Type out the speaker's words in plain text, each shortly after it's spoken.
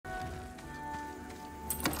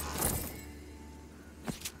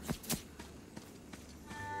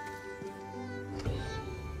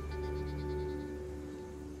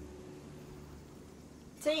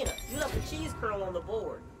Tina, you left a cheese curl on the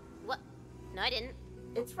board. What? No, I didn't.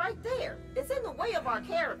 It's right there. It's in the way of our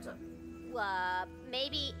character.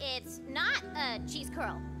 Maybe it's not a cheese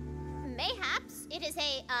curl. Mayhaps it is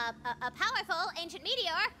a powerful ancient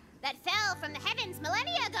meteor that fell from the heavens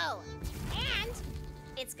millennia ago. And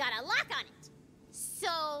it's got a lock on it.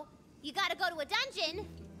 So you gotta go to a dungeon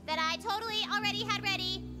that I totally already had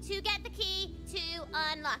ready to get the key to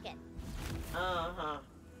unlock it. Uh-huh.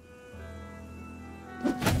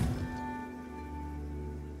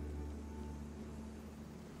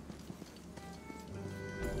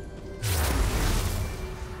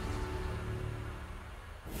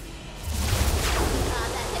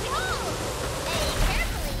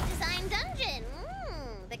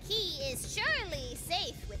 Surely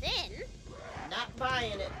safe within. Not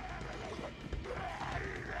buying it.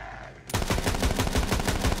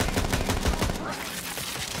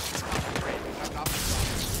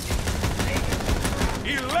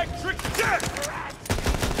 Electric death!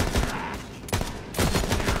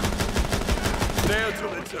 There to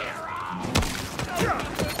return.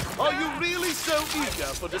 Are you really so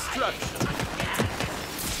eager for destruction?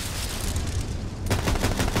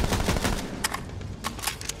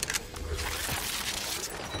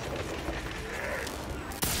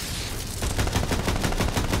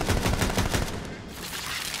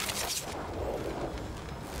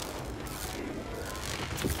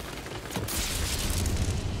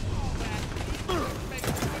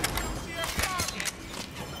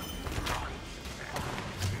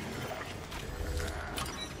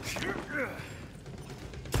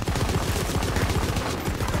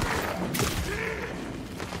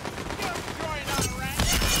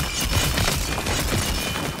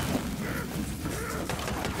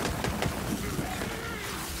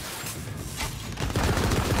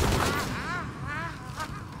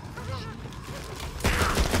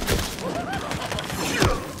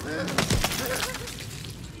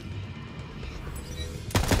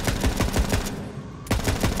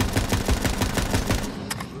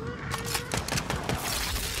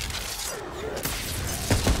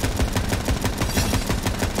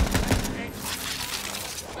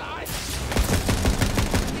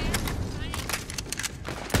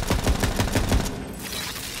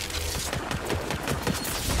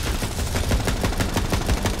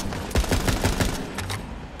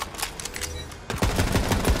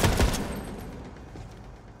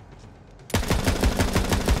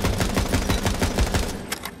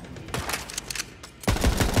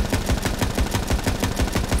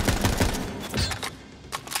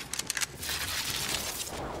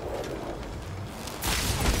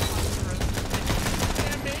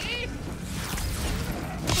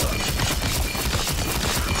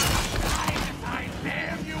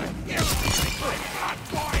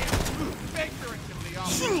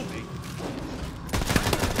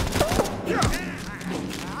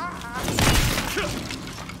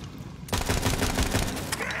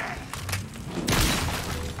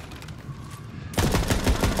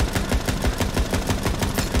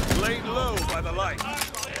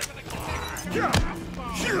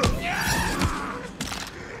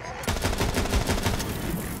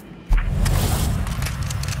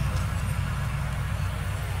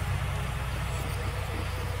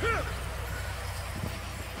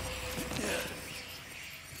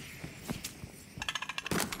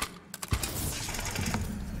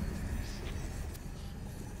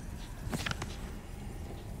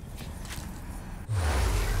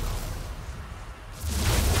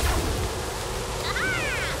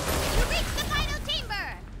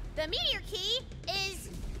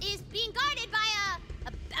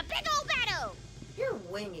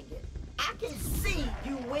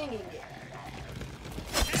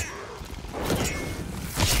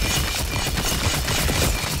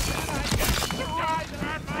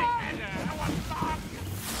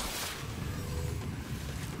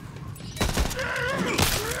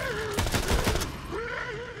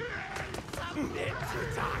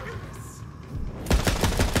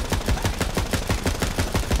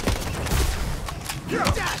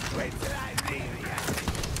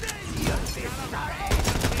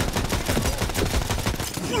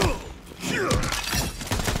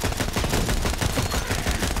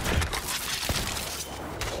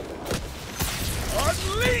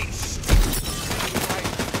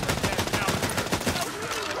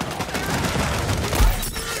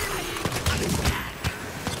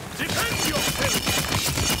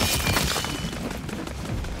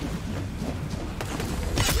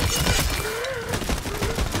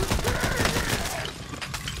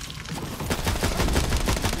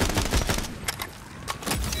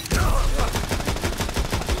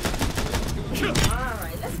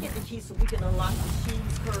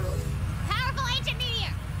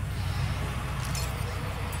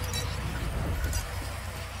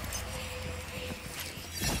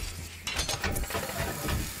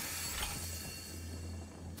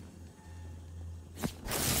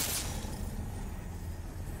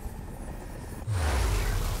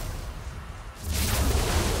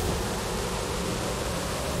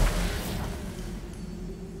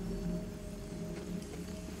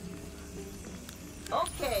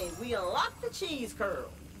 we unlock the cheese curl.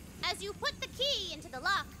 As you put the key into the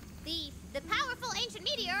lock, the powerful ancient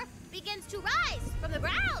meteor begins to rise from the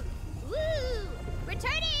ground. Woo!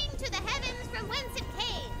 Returning to the heavens from whence it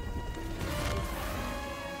came.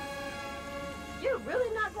 You're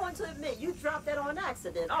really not going to admit you dropped that on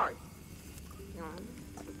accident, are you?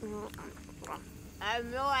 I have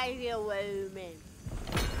no idea what you mean.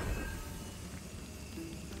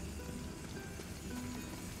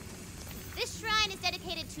 This shrine is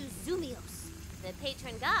dedicated to Zumios, the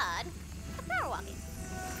patron god of power walking.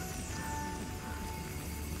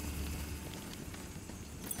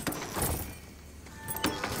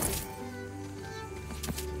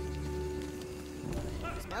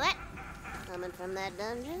 Smell that? Coming from that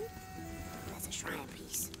dungeon? That's a shrine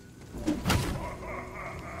piece.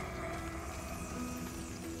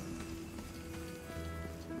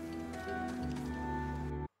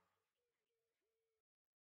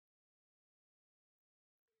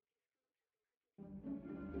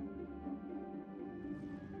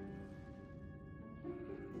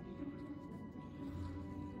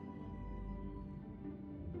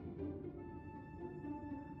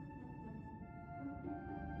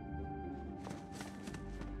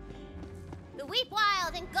 The weep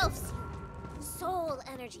wild engulfs you. Soul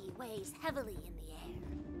energy weighs heavily in the air.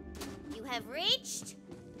 You have reached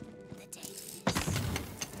the days.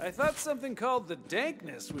 I thought something called the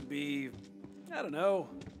dankness would be, I don't know,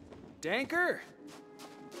 danker?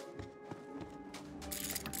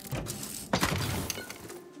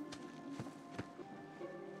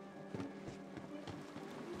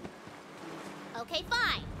 Okay,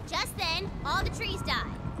 fine. Just then, all the trees die.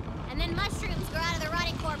 And then mushrooms grow out of the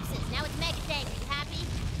rotting corpses. Now it's mega dank. Are you happy?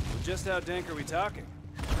 Just how dank are we talking?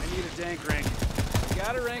 I need a dank ranking. You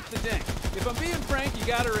gotta rank the dank. If I'm being frank, you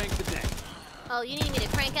gotta rank the dank. Oh, you need me to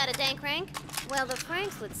crank out a dank rank? Well, the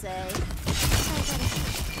Franks would say...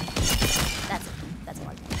 That's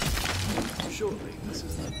one. Surely this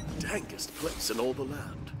is the dankest place in all the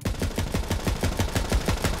land.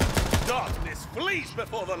 Darkness flees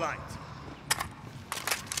before the light!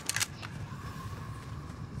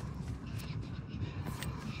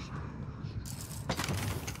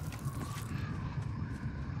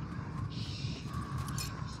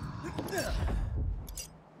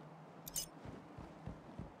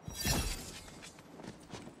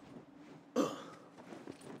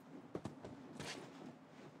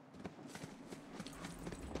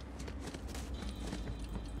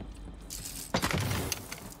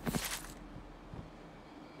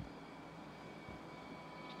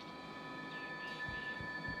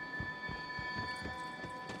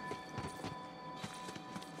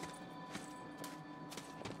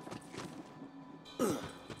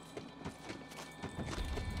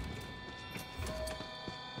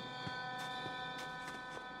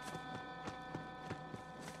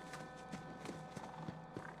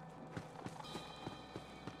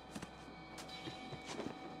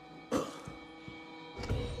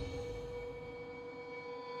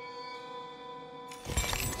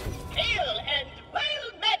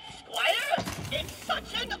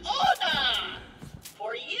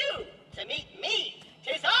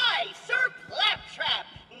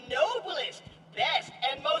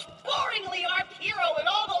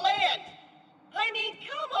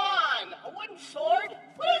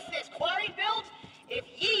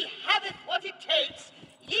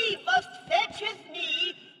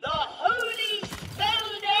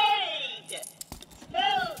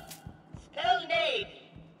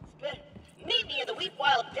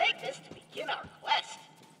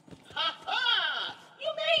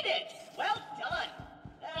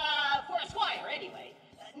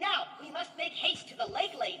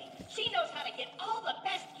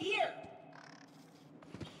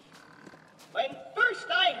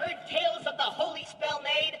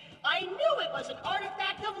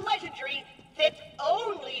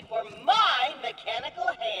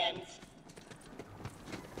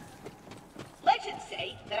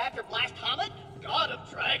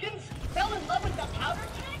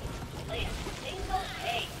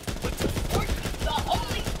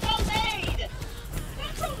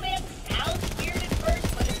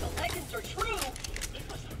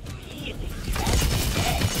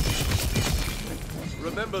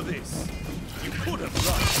 Remember this. You could have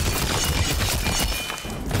run.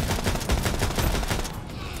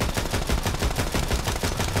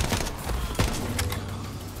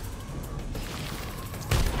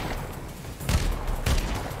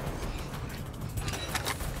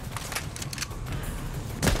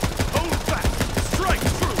 Hold back! Strike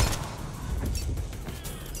through!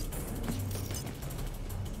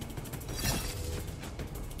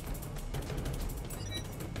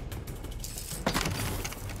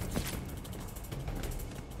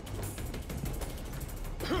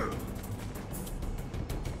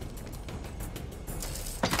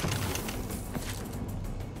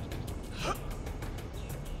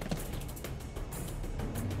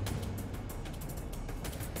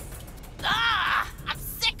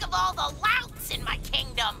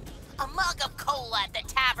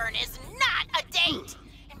 return is not a date.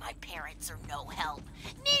 And my parents are no help.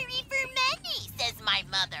 Marry for money, says my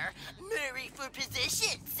mother. Marry for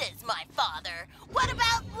position, says my father. What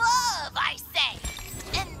about love, I say?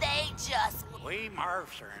 And they just... We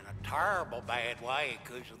Murphs are in a terrible bad way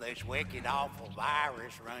because of this wicked, awful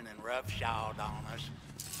virus running roughshod on us.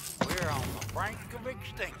 We're on the brink of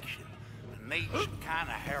extinction and need some kind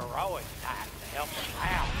of heroic type to help us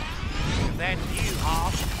out. If that's you,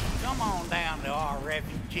 Hoss, come on down to our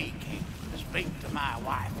refugee camp to speak to my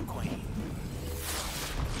wife, Queen.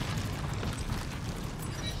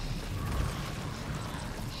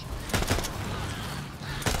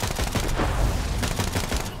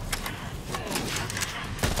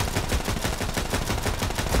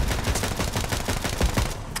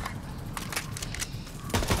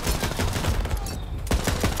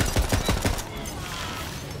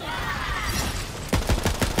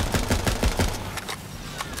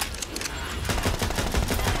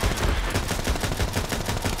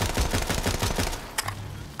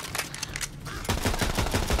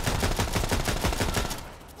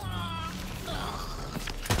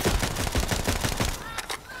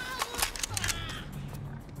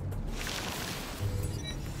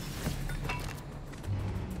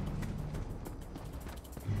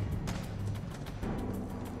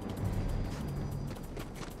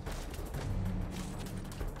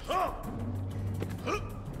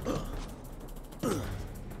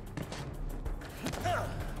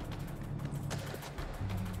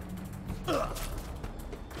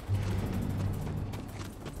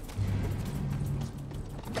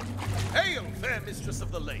 Hail, fair mistress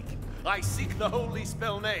of the lake. I seek the holy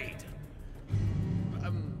spellmaid.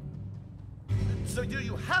 So do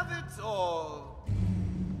you have it, or...?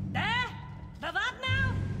 Eh? The what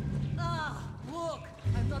now? Ah, look,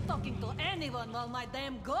 I'm not talking to anyone while my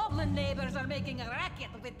damn goblin neighbors are making a racket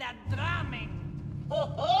with that drumming. Ho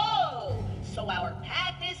ho! So our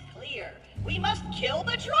path is clear. We must kill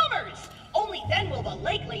the drummers! Only then will the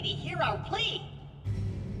lake lady hear our plea.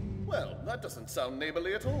 Well, that doesn't sound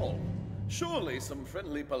neighborly at all. Surely some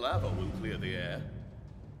friendly palaver will clear the air.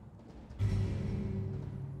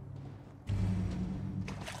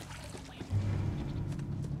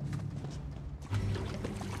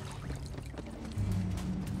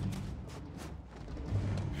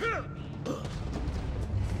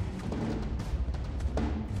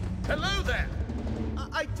 Hello there!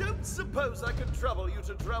 I don't suppose I could trouble you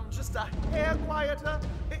to drum just a hair quieter,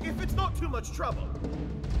 if it's not too much trouble.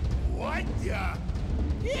 What the?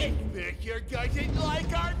 This Victor doesn't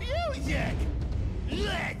like our music!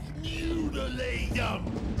 Let's mutilate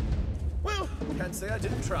them! Well, can't say I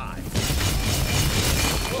didn't try.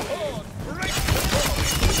 Oh, break the ball!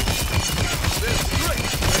 This great!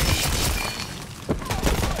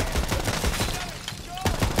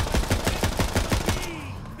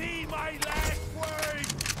 Be my last word!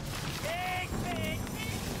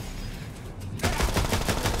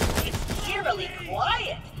 It's eerily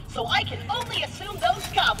quiet, so I can only assume those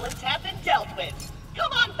goblins have been dealt with.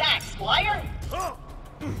 Come on back, Squire!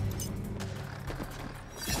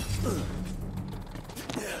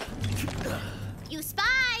 You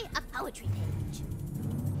spy a poetry page.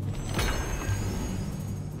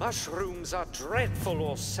 Mushrooms are dreadful,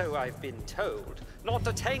 or so I've been told. Not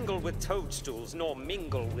to tangle with toadstools, nor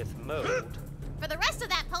mingle with mold. For the rest of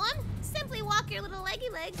that poem, simply walk your little leggy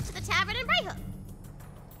legs to the tavern in Bright Hook.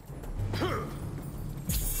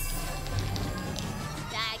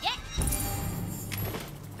 Dag it.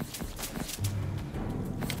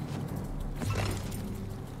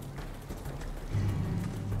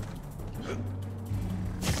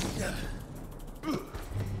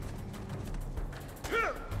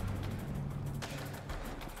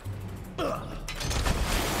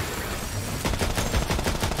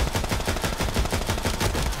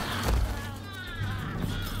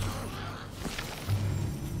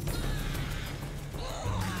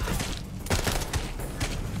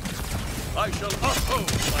 I shall uphold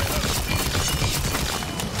my oath.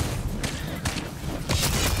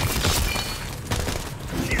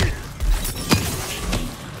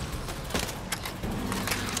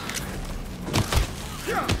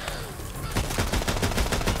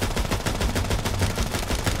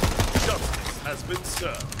 Justice has been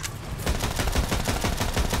served.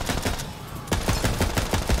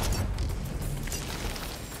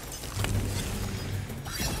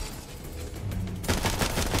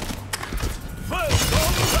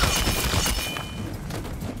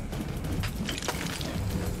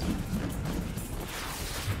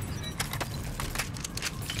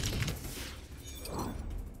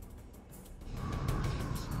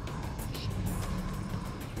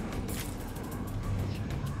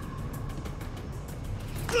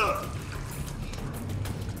 Getting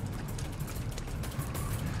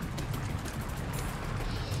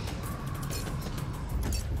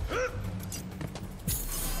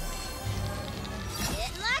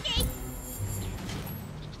lucky.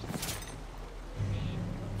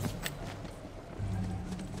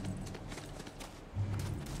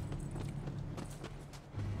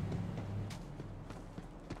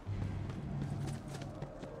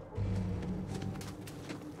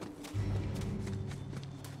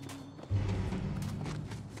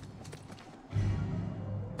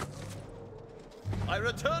 I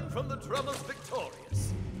return from the drummers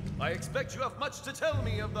victorious. I expect you have much to tell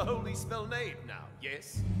me of the holy spellnade now,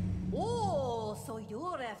 yes? Oh, so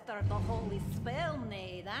you're after the holy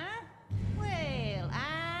spellnade, huh? Well,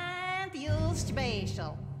 aren't you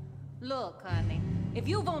special? Look, honey, if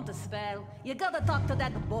you want a spell, you gotta talk to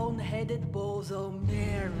that bone-headed bozo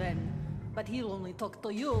Mervin. But he'll only talk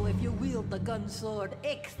to you if you wield the gun sword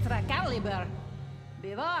extra caliber.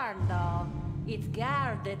 Be warned, though, it's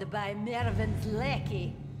guarded by Mervin's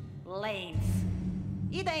lackey, Lance.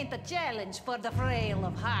 It ain't a challenge for the frail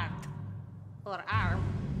of heart. Or arm.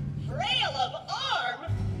 Frail of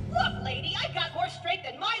arm? Look, lady, I've got more strength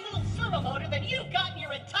in my little servo motor than you've got in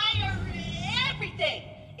your entire everything.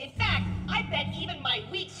 In fact, I bet even my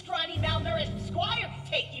weak, scrawny, malnourished squire could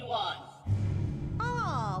take you on.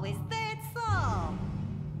 Oh, is that so?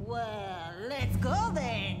 Well, let's go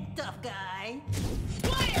then, tough guy.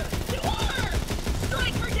 Squire, to arms!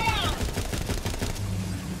 Strike her down!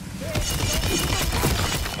 Be gone!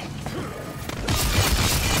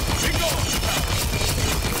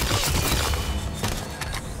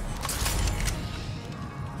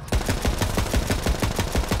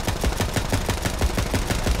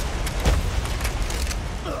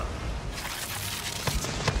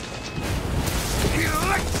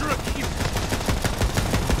 Electrocute!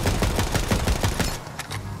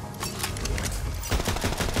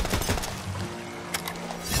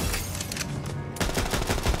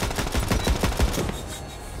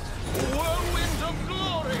 Whirlwind of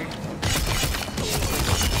glory!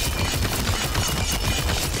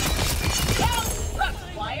 Well, rough,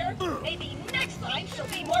 Squire. Maybe next time she'll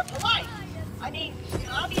be more polite. I mean,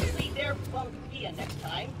 obviously there won't be a next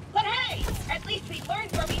time. But hey, at least we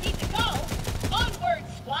learned where we need to go. Onward,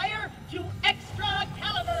 Squire, to extra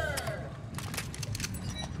caliber!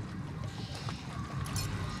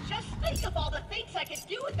 Just think of all the things I could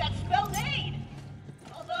do with that spellnade!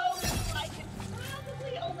 Although, I could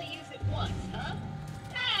probably only use it once, huh?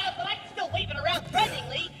 Ah, but I can still wave it around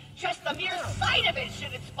threateningly. Just the mere sight of it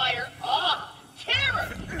should inspire awe,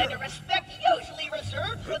 terror, and a respect usually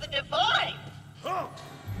reserved for the divine. Numbers. Go.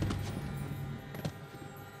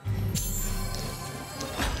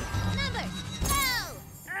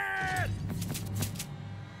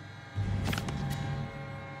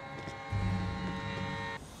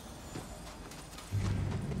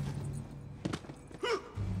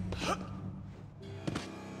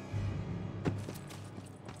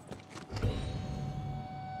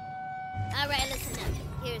 All right, listen up.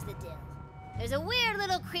 Here's the deal. There's a weird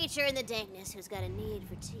little creature in the dankness who's got a need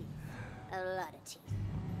for teeth. A lot of teeth.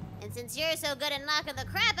 And since you're so good at knocking the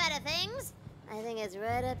crap out of things, I think it's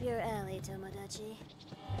right up your alley, Tomodachi.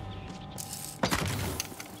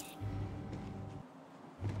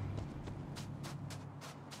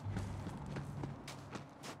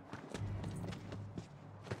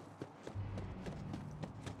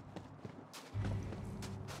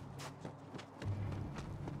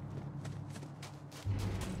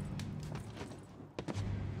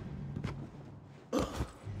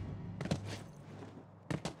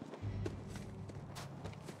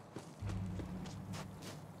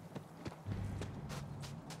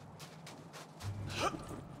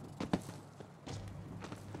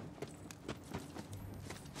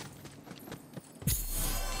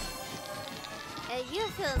 You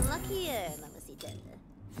feel luckier, mamacita.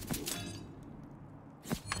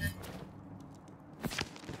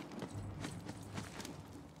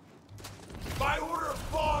 By order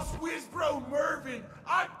of Boss Whizbro Mervin,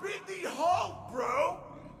 I bid thee halt, bro!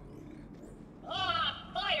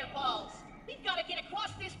 Ah, fireballs! We've got to get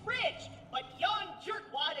across this bridge, but yon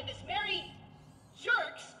jerkwad and his merry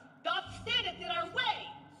jerks doth standeth in our way.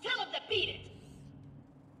 Tell him to beat it.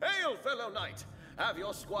 Hail, fellow knight! Have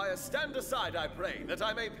your squire stand aside, I pray, that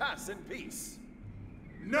I may pass in peace.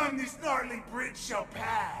 None this gnarly bridge shall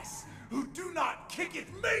pass, who do not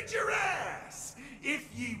kicketh major ass! If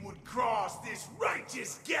ye would cross this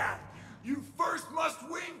righteous gap, you first must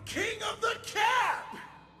win King of the Cap,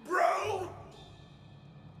 bro!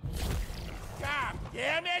 God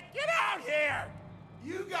damn it, get out here!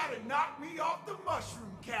 You gotta knock me off the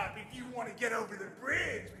mushroom cap if you want to get over the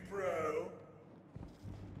bridge, bro.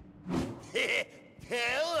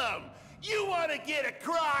 Tell him! You want to get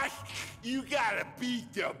across, you gotta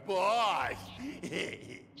beat the boss.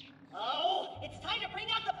 Oh, it's time to bring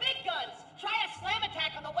out the big guns. Try a slam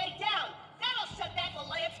attack on the way down. That'll shut that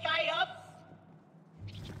Lance guy up.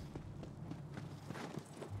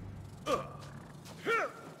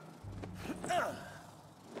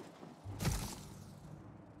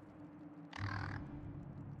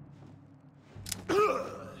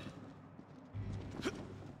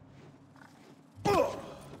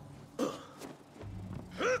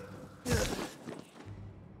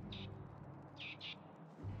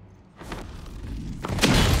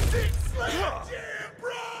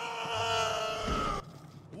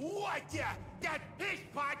 That piss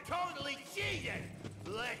pot totally cheated!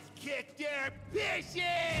 Let's kick their piss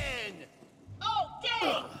in! Oh,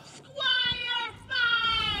 dang! Squire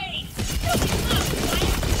fight!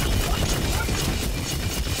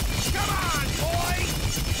 Come on, boys!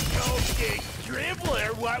 Show this dribbler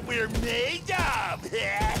what we're made of!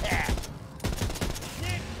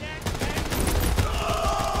 Oh!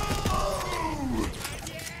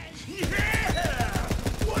 Yeah!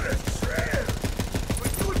 What a trip!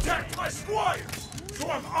 But you attacked my squires, so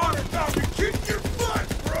I'm honored bound to kick your butt,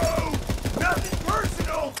 bro! Nothing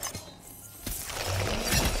personal!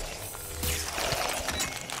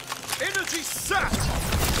 Energy sap!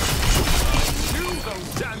 Knew those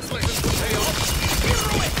dance lessons would pay off!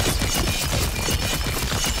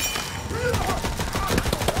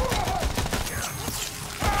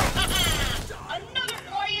 Another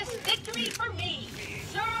glorious victory for me!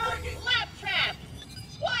 Sir Claptrap!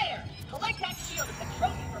 Squire, collect that shield as a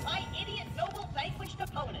trophy for my idiot noble vanquished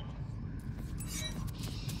opponent.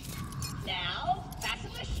 Now,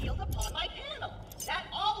 fasten the shield upon my panel, that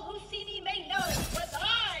all who see me may know it was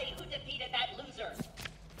I who defeated that loser.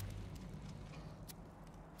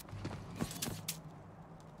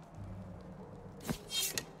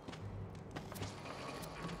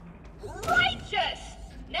 Righteous!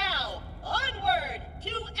 Now, onward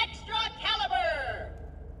to Extra Caliber!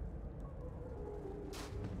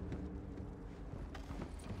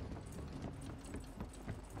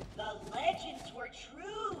 The legends were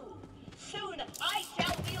true. Soon I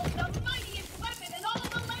shall wield the mightiest weapon in all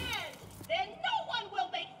the land. Then no one will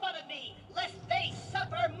make fun of me, lest they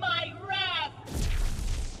suffer my wrath.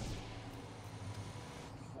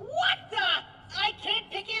 What the? I can't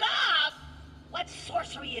pick it up! What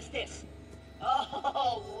sorcery is this?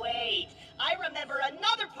 Oh, wait. I remember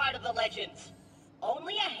another part of the legends.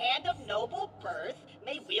 Only a hand of noble birth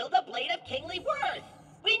may wield a blade of kingly worth.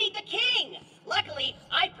 We need the king! Luckily,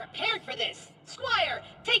 I prepared for this. Squire,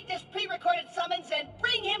 take this pre-recorded summons and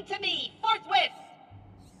bring him to me forthwith!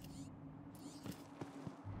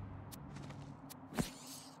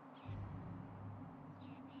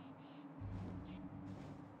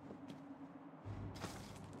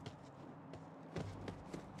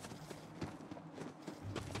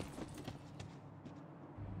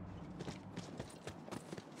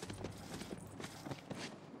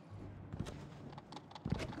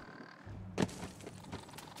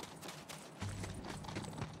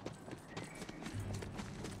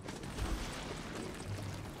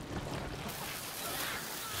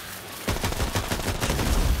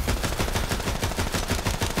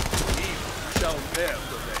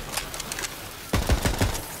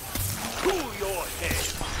 Cool your head!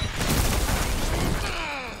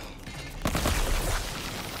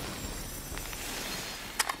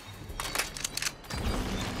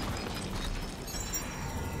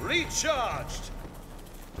 Recharged!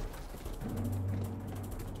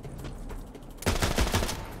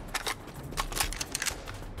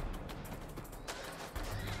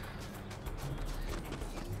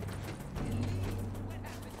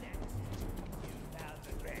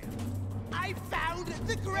 I found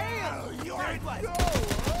the Grail! You're There it was! no!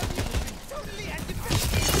 Totally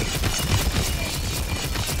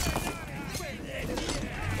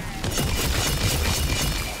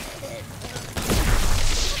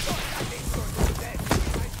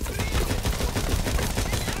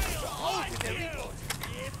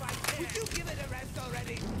Would you give it a rest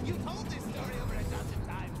already? You've told this story over a dozen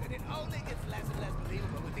times, and it only gets less and less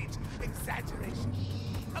believable with each exaggeration.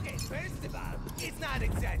 Okay, first of all, it's not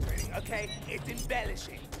exaggerating, okay? It's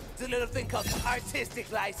embellishing. It's a little thing called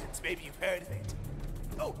artistic license. Maybe you've heard of it.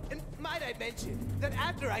 Oh, and might I mention that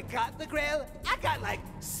after I got the Grail, I got like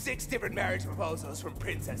 6 different marriage proposals from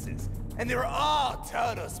princesses. And they were all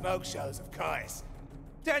total smoke shows, of course.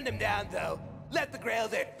 Turned them down, though. Left the Grail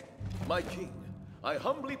there. My king, I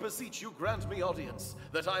humbly beseech you grant me audience,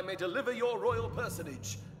 that I may deliver your royal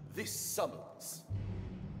personage this summons.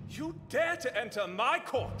 You dare to enter my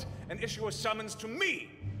court and issue a summons to me,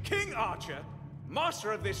 King Archer,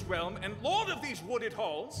 master of this realm and lord of these wooded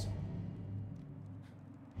halls?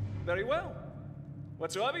 Very well.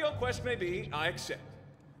 Whatsoever your quest may be, I accept.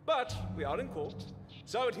 But we are in court,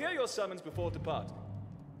 so I would hear your summons before departing.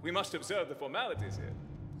 We must observe the formalities here.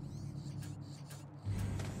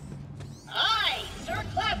 I, Sir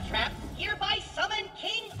Claptrap, hereby summon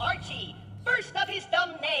King Archie, first of his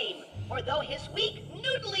dumb name. For though his weak,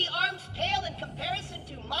 noodly arms pale in comparison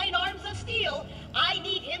to mine arms of steel, I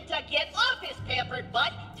need him to get off his pampered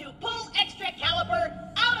butt to pull extra caliber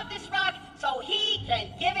out of this rock so he can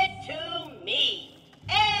give it to me.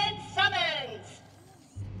 And summons!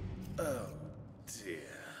 Oh, dear.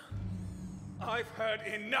 I've heard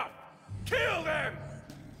enough! Kill them!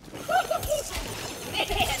 Man,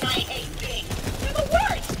 I hate kings. They're the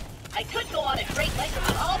worst! I could go on a great length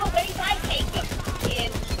about all the ways I hate them.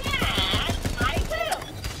 In fact, I will.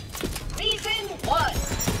 Reason 1.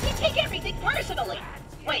 You take everything personally.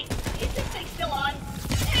 Wait, is this thing still on?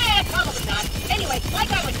 Probably not. Anyway,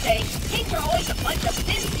 like I was saying, kings are always a bunch of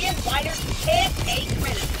thin-skinned whiners who can't take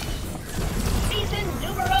criticism. Reason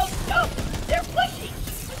numero 2. They're pushy.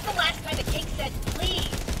 When's the last time a king said please?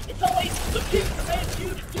 It's always, the king commands you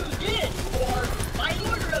to do this, or by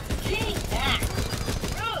order of the king, that.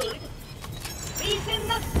 Rude. Reason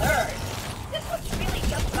the 3rd. This one's really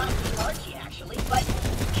just about King Archie, actually, but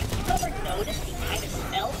have you ever noticed he kind of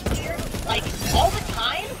smells weird? Like, all the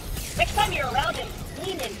time? Next time you're around him,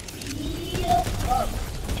 lean in real close.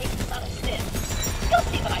 Take a subtle sniff. You'll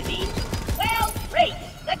see what I mean. Well, great.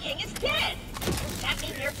 The king is dead. Does that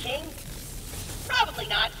mean you're king? Probably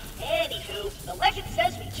not. Anywho, the legend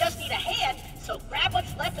says we just need a hand, so grab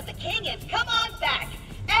what's left of the king and come on back.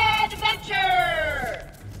 Adventure!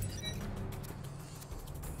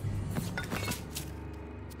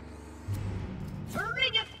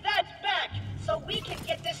 Bringeth that back, so we can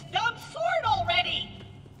get this dumb sword already!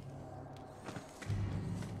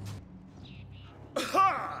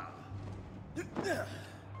 Ha!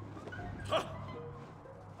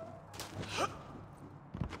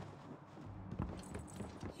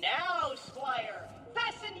 Now, Squire,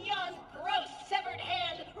 fasten yon gross severed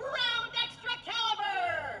hand round extra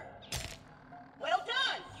caliber! Well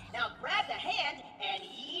done! Now grab the hand and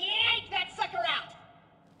yank that sucker out!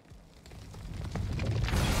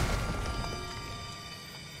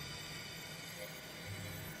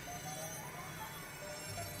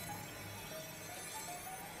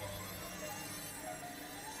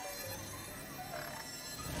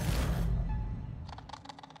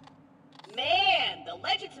 Man, the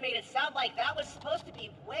legends made it sound like that was supposed to be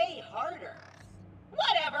way harder.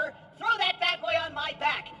 Whatever, throw that bad boy on my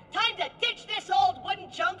back. Time to ditch this old wooden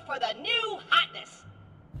junk for the new hotness.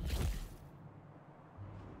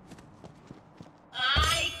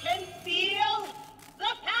 I can feel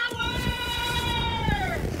the power!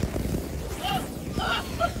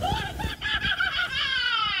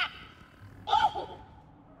 Oh!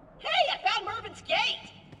 Hey, I found Mervin's gate!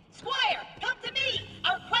 Squire, come to me!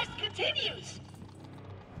 Our quest continues!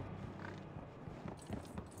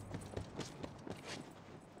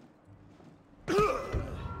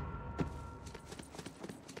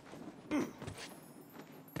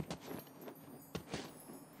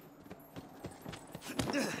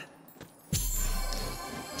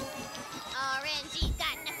 RNG's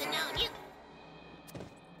got nothing on you.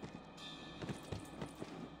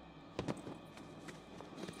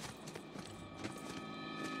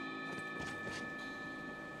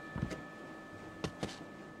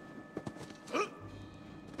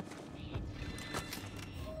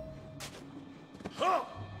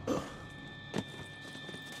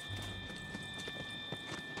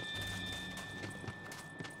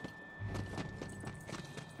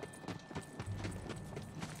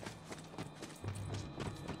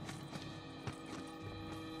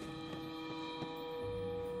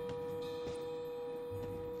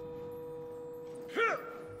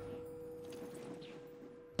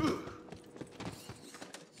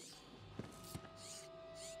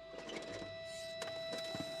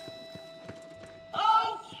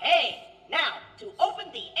 Okay, now to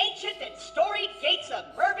open the ancient and storied gates of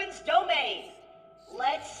Mervin's domain.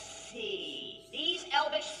 Let's see. These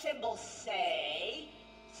elvish symbols say,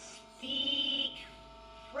 speak,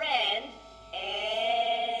 friend,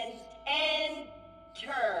 and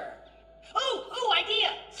enter. Ooh,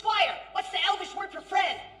 idea! Squire, what's the elvish word for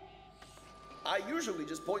friend? I usually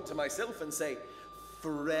just point to myself and say,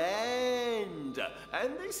 friend,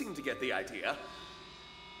 and they seem to get the idea.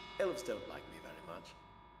 Elves don't like me very much.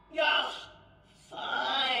 Ugh,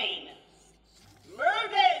 Fine.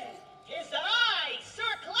 Mervyn! 'Tis I, Sir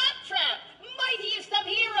Claptrap, mightiest of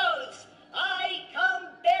heroes! I come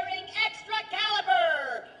bearing extra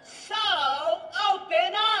caliber! So,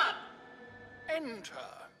 open up!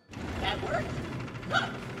 Enter. That worked? Huh.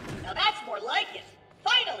 Now that's more like it.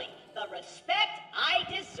 Finally, the respect I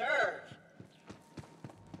deserve.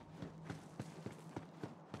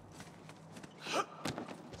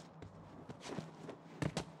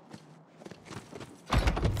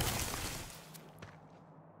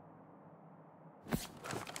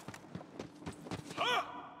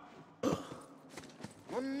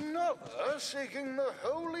 Another seeking the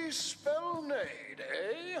holy spellnade,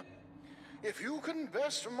 eh? If you can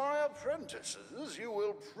best my apprentices, you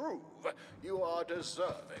will prove you are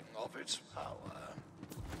deserving of its power.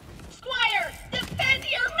 Squire, defend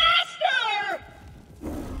your master!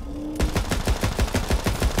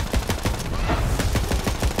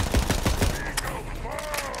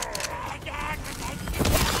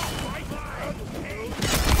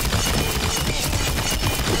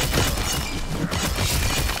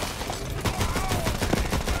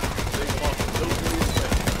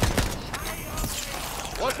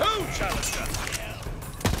 What ho, Challenger?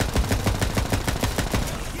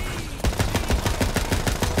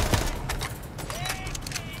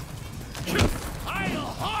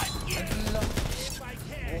 I'll haunt you if I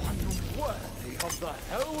can. Unworthy of the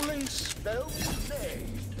holy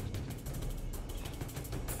spellnade.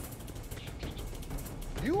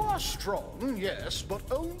 You are strong, yes, but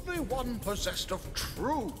only one possessed of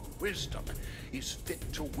true wisdom is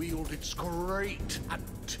fit to wield its great and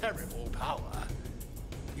terrible power.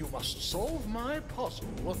 You must solve my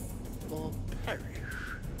puzzle or perish.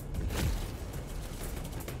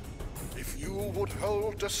 If you would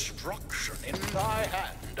hold destruction in thy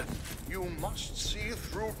hand, you must see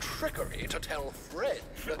through trickery to tell friend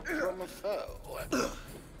from foe.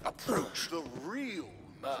 Approach the real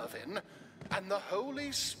Mervyn, and the holy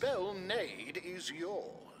spellnade is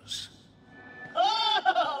yours.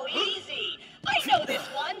 Oh, easy. I know this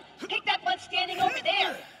one. Pick that one standing over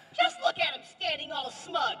there. Just look at him standing all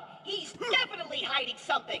smug. He's definitely hiding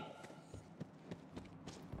something.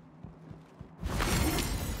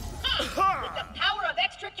 With the power of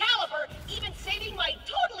extra caliber, even saving my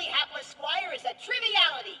totally hapless squire is a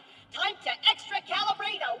triviality. Time to extra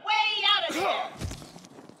calibrate a way out of here.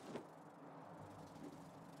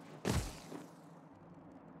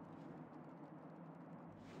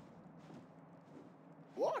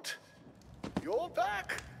 What? You're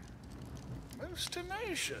back? Most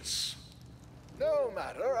tenacious. No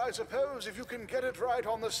matter, I suppose if you can get it right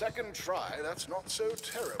on the second try, that's not so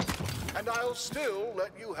terrible. And I'll still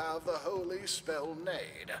let you have the holy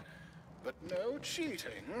spellnade. But no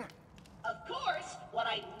cheating. Of course, what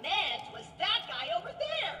I meant was that guy over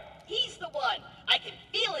there. He's the one. I can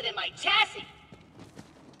feel it in my chassis.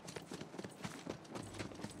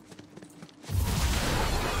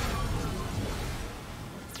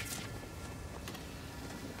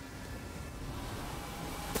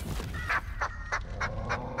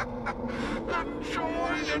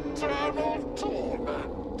 Enjoy eternal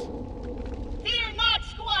torment. Fear not,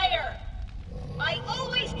 Squire! I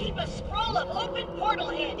always keep a scroll of open portal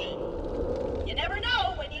handy. You never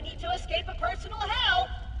know when you need to escape a personal hell.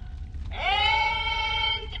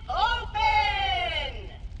 And open!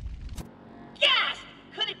 Gasp!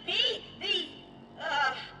 Could it be the,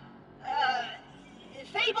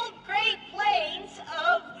 fabled Great Plains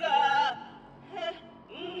of,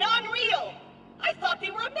 non-real? I thought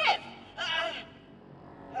they were a myth.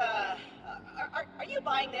 Are you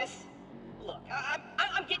buying this? Look,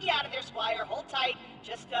 I'm getting you out of there, Squire. Hold tight.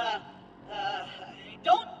 Just,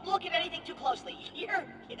 don't look at anything too closely. You're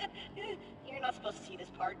not supposed to see this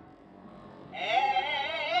part.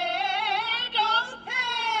 And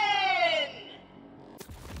open!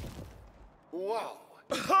 Wow.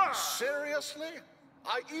 Seriously?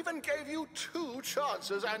 I even gave you 2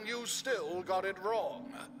 chances and you still got it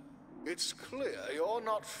wrong. It's clear you're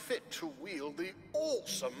not fit to wield the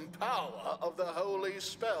awesome power of the holy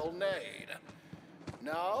spellnade.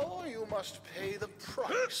 Now you must pay the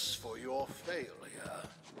price for your failure.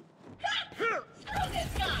 Screw this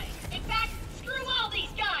guy! In fact, screw all these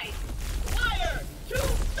guys! Fire to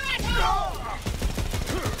battle!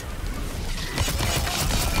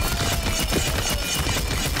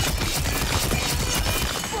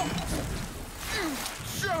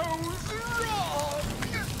 Chose wrong!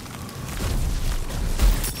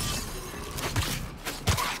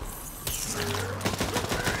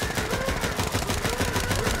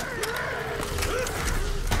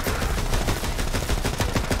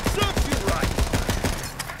 Serves you right!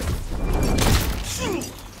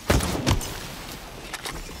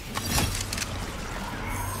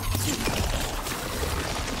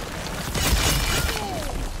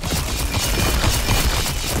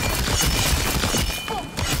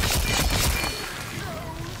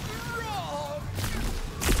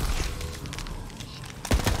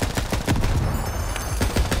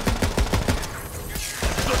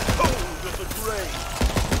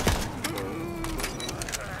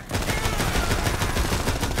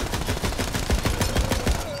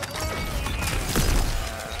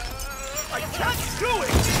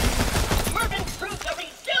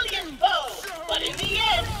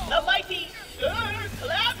 Lucky Sir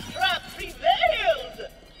Claptrap prevailed!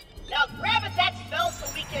 Now grab at that spell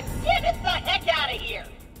so we can get it the heck out of here!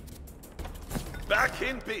 Back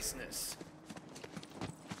in business.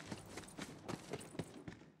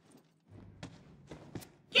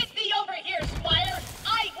 Get thee over here, Squire!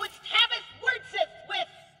 I would have it wordsith with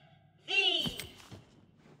thee!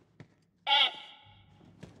 F.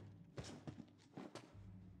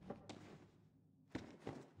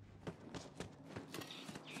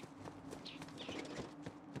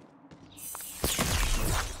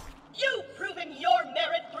 You've proven your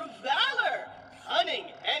merit through valor, cunning,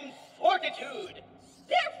 and fortitude.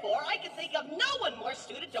 Therefore, I can think of no one more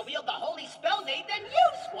suited to wield the holy spellnade than you,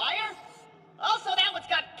 Squire. Also, that one's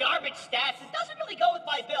got garbage stats. It doesn't really go with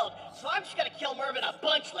my build, so I'm just gonna kill Mervin a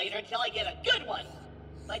bunch later until I get a good one.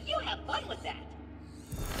 But you have fun with that.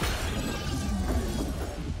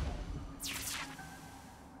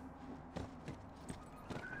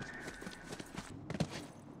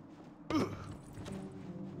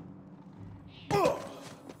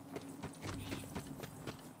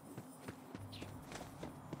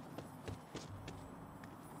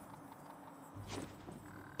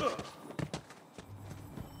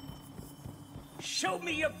 Show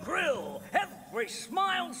me your grill. Every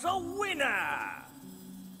smile's a winner.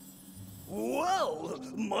 Well,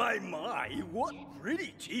 my, what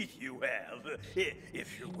pretty teeth you have.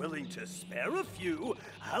 If you're willing to spare a few,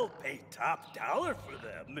 I'll pay top dollar for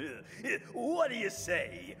them. What do you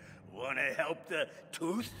say? Want to help the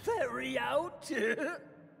tooth fairy out?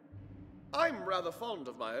 I'm rather fond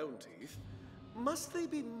of my own teeth. Must they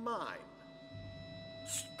be mine?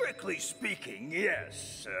 Strictly speaking,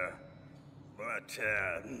 yes. But,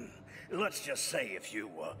 let's just say if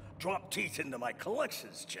you drop teeth into my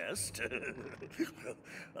collections chest,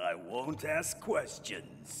 I won't ask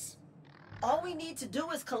questions. All we need to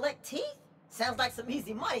do is collect teeth? Sounds like some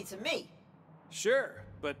easy money to me. Sure,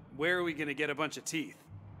 but where are we gonna get a bunch of teeth?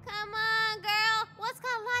 Come on, girl. What's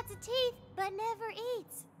got lots of teeth but never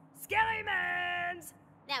eats? Skellymans!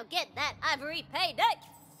 Now get that ivory payday.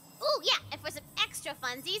 Ooh, yeah, and for some extra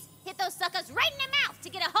funsies, hit those suckers right in the mouth to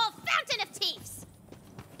get a whole fountain of teeth.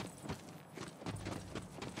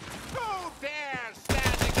 Who dares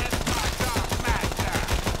stand against my dark master?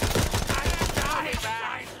 I am die,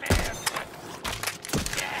 I live.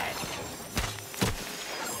 Dead.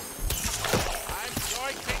 I'm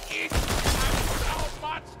going to eat. I've so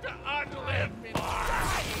much to unlive for.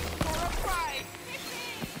 Dying for a fight.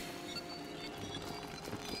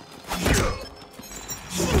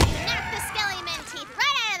 Knock the Skellyman teeth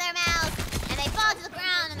right out of their mouths, and they fall to the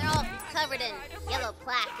ground, and they're all covered in yellow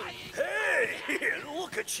plaque. Hey,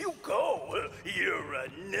 look at you go. You're a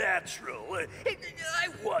natural. I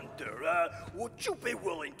wonder, would you be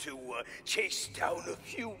willing to chase down a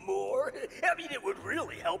few more? I mean, it would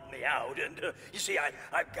really help me out. And you see,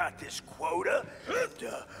 I've got this quota, and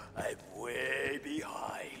I'm way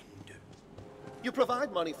behind. You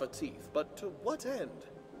provide money for teeth, but to what end?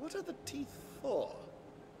 What are the teeth for?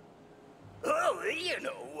 Oh, you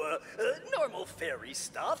know, normal fairy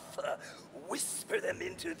stuff. Whisper them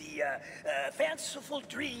into the fanciful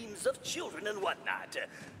dreams of children and whatnot.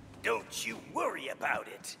 Don't you worry about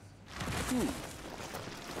it.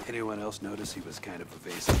 Anyone else notice he was kind of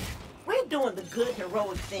evasive? We're doing the good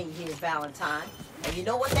heroic thing here, Valentine. And you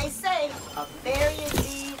know what they say? A fairy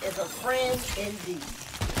indeed is a friend indeed.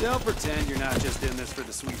 Don't pretend you're not just in this for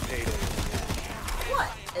the sweet payday at the end. What?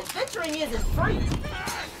 Adventuring isn't free.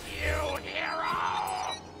 You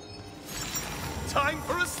hero! Time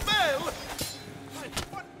for a spell! My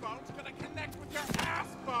foot bone's gonna connect with your ass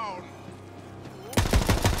bone.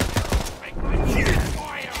 Make my teeth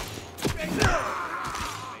boil.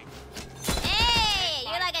 Hey,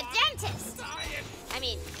 you're like a dentist. I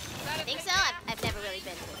mean, think so? I've never really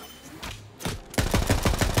been to a dentist.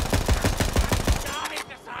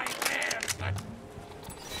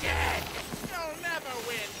 Dead! You'll never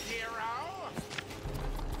win, hero!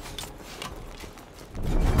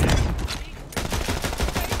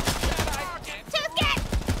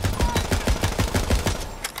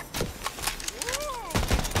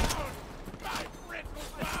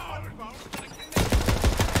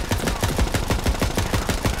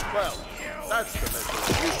 Well, that's the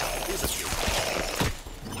message, isn't it?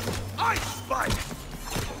 Ice Spike!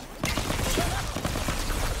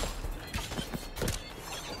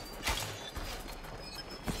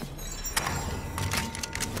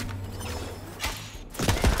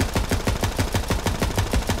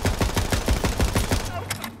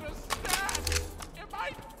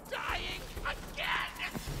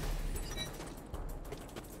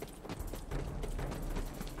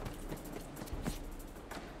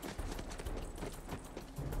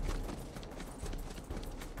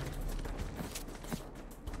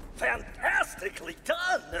 fantastically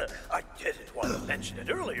done. I didn't want to mention it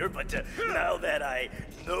earlier, but now that I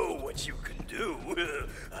know what you can do,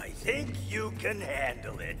 I think you can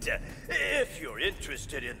handle it. If you're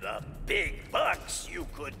interested in the big bucks, you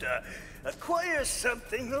could acquire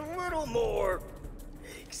something a little more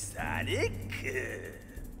exotic.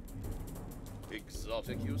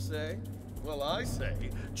 Exotic, you say? Well, I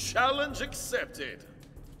say, challenge accepted.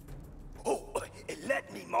 Oh,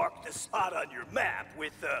 let me mark the spot on your map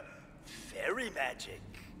with fairy magic.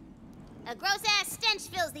 A gross-ass stench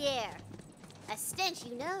fills the air. A stench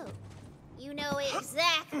you know. You know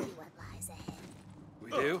exactly what lies ahead.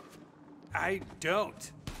 We do? I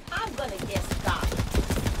don't. I'm gonna guess goblins.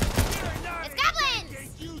 It's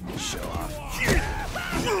goblins! Show off.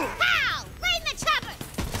 Pow! Rain the choppers!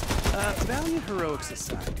 Valiant heroics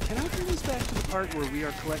aside, can I bring us back to the part where we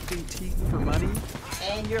are collecting teeth for money?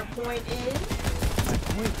 And your point is? My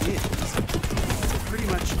point is, we're pretty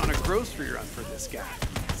much on a grocery run for this guy.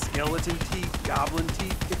 Skeleton teeth, goblin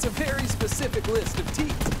teeth, it's a very specific list of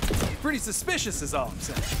teeth. Pretty suspicious is all I'm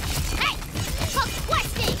saying. Hey! It's called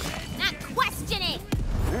questing, not questioning!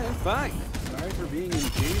 Alright, fine. Sorry for being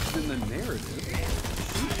engaged in the narrative.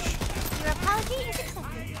 Your apology is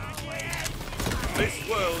accepted. This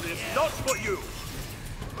world is not for you.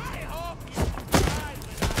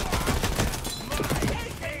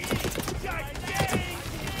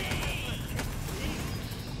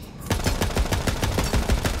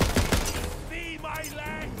 Be my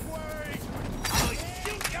last word. I'll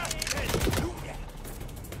shoot ya and shoot ya.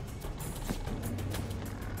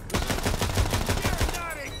 You're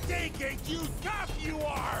not a dinky, you tough you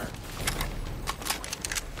are.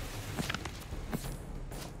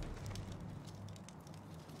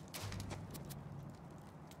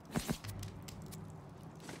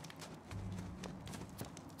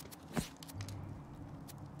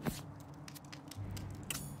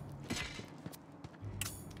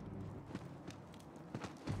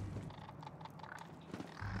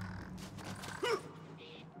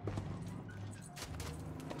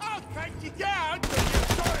 I'll cut you down till you're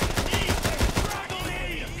sort of knees and struggle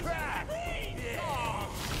in your crack. Yeah.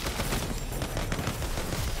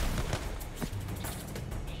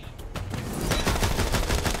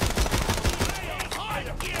 I'll hide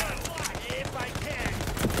again if I can.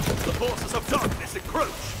 The forces of darkness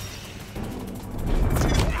encroach.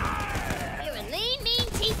 You're a lean, mean,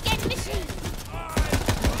 teeth-getting machine.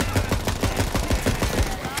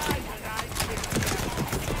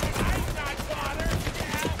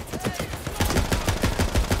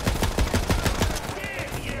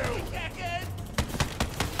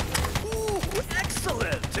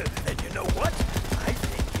 Excellent! And you know what? I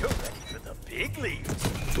think you're ready for the big leagues.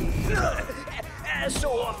 As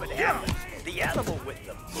so often happens, the animal with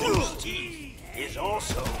the most teeth is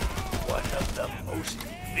also one of the most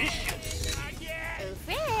vicious.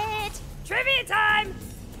 Frit! Trivia time!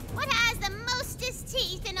 What has the mostest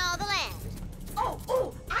teeth in all the land?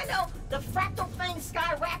 Oh, I know! The fractal fang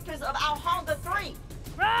sky raptors of Alhonga 3.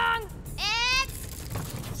 Wrong! It's...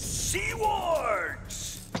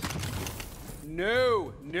 Seawards!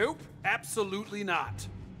 No, nope, absolutely not.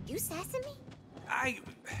 You sassing me?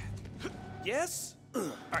 Yes?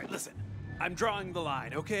 Alright, listen. I'm drawing the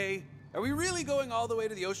line, okay? Are we really going all the way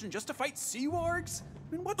to the ocean just to fight sea wargs?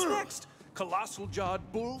 I mean, what's next? Colossal jawed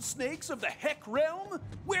bull snakes of the heck realm?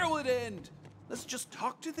 Where will it end? Let's just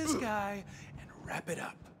talk to this guy and wrap it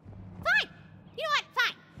up. Fine! You know what?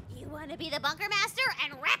 Fine. You want to be the bunker master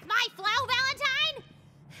and wreck my flow, Valentine?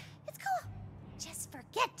 It's cool. Just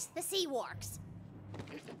forget the sea wargs.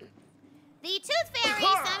 The Tooth Fairy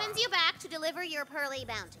summons you back to deliver your pearly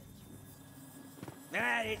bounty.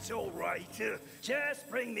 It's all right. Just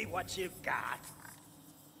bring me what you've got.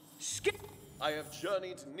 Skip. I have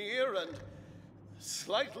journeyed near and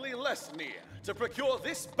slightly less near to procure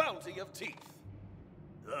this bounty of teeth.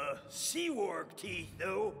 The Seawarg teeth,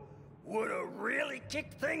 though, would have really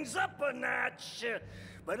kicked things up a notch.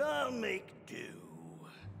 But I'll make do.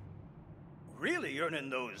 Really earning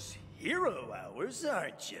those hero hours,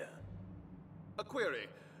 aren't you? A query.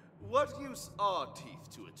 What use are teeth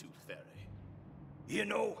to a tooth fairy? You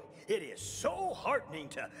know, it is so heartening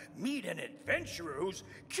to meet an adventurer who's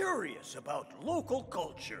curious about local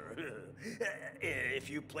culture. If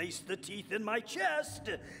you place the teeth in my chest,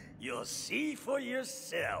 you'll see for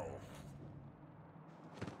yourself.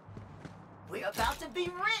 We're about to be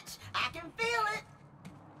rich. I can feel it.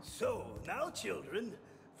 So, now children,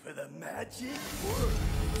 for the magic word.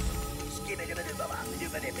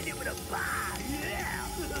 Yeah!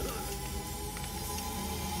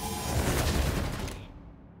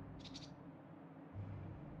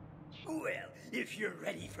 Well, if you're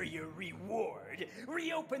ready for your reward,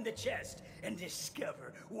 reopen the chest and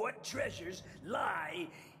discover what treasures lie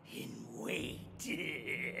in wait.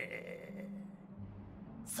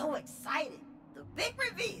 So excited. The big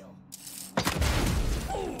reveal.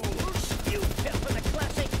 Fools! You fell for the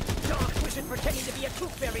classic dark wizard pretending to be a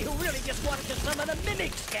tooth fairy who really just wanted to summon a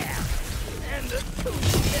mimic scab. And the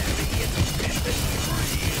tooth fairy isn't real.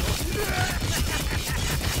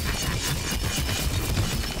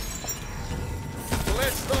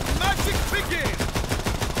 Let the magic begin!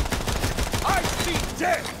 I see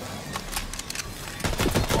death!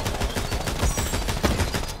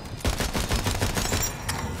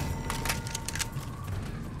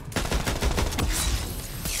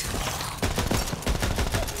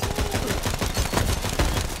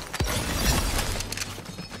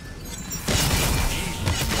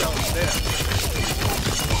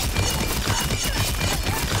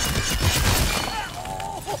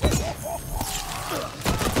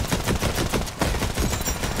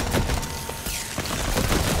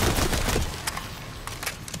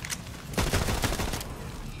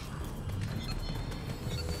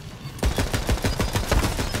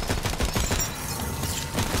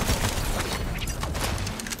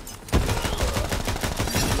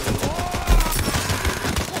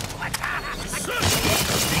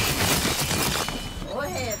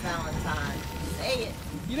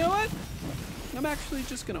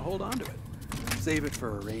 Just gonna hold on to it. Save it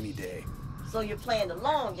for a rainy day. So you're playing the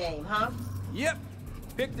long game, huh? Yep.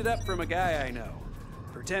 Picked it up from a guy I know.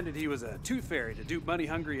 Pretended he was a tooth fairy to dupe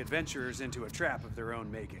money-hungry adventurers into a trap of their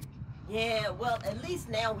own making. Yeah, well, at least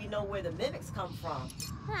now we know where the mimics come from.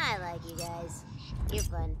 I like you guys. You're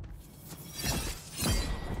fun.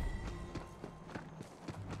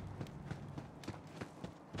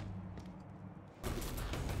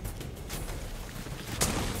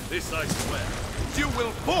 This I swear. You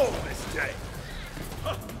will fall this day!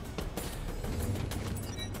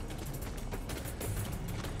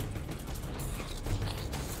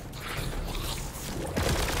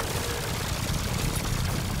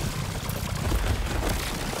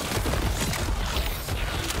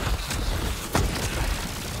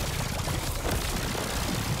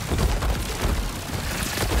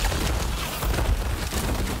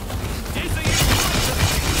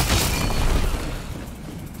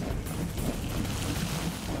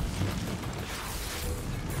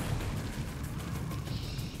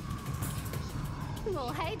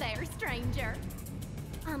 Well, hey there, stranger.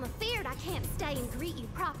 I'm afeard I can't stay and greet you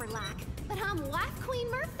proper like, but I'm Wife Queen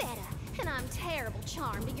Murfetta, and I'm terrible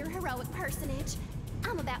charmed at your heroic personage.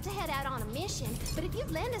 I'm about to head out on a mission, but if you'd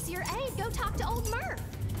lend us your aid, go talk to old Murph.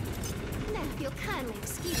 Now, if you'll kindly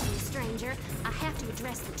excuse me, stranger, I have to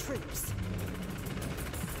address the troops.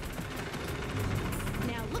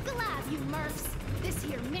 Now, look alive, you Murphs. This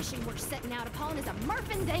here mission we're setting out upon is a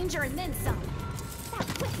Murphin danger and then some. That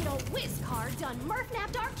wicked old whiz-card done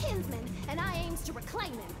Murph-napped our kinsman, and I aims to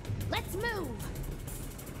reclaim him. Let's move!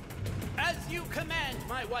 As you command,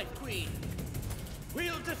 my Wife Queen.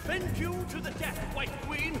 We'll defend you to the death, Wife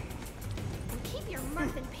Queen. And keep your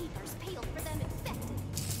Murphin peepers peeled for them infected.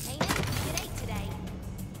 Ain't it? It ain't today.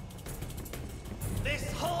 This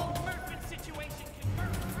whole Murphin situation can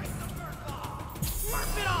Murph right the Murph off.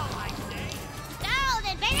 Murph it all, I say! Go,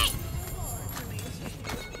 then, baby!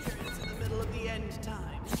 In the middle of the end times.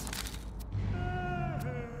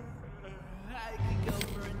 I could go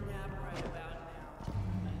for a nap right about now.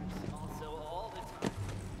 And also all the time.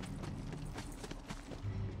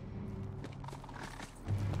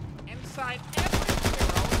 Inside every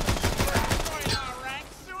hero, we're join our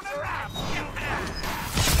ranks soon enough.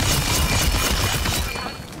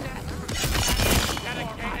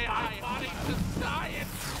 Dedicate my body to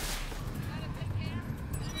science.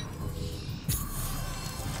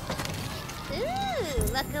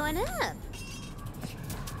 Ooh, luck going up.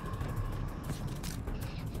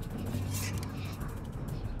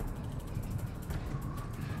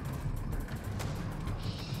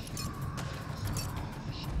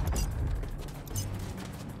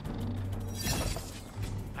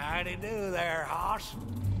 Howdy do there, hoss.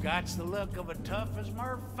 Got's the look of a tough as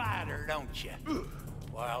Murph fighter, don't you?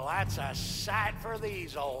 Well, that's a sight for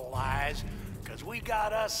these old eyes, 'cause we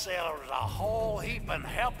got ourselves a whole heapin'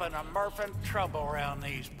 helping of Murphin trouble around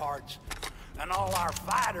these parts. And all our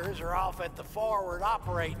fighters are off at the forward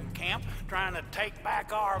operating camp trying to take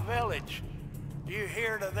back our village. You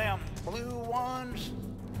hear to them blue ones?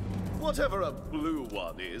 Whatever a blue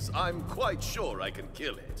one is, I'm quite sure I can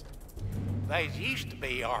kill it. They used to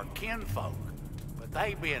be our kinfolk, but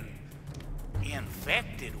they've been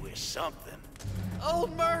infected with something.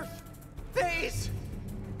 Old Murph! They's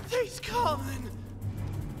coming!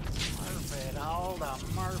 called a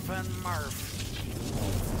Murphin'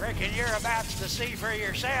 Murph. Reckon you're about to see for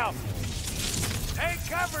yourself. Take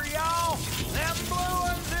cover, y'all! Them blue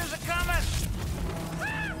ones is a-comin'!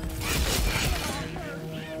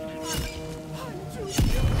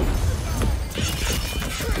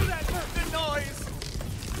 Screw that Murphin noise!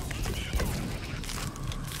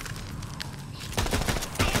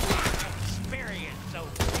 Experience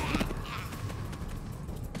over.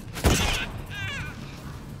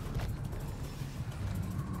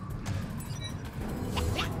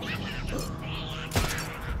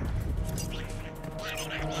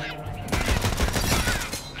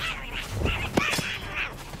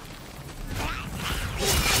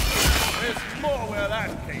 There's more where that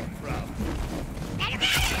came from.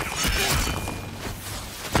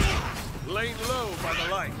 Laying low by the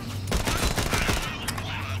light.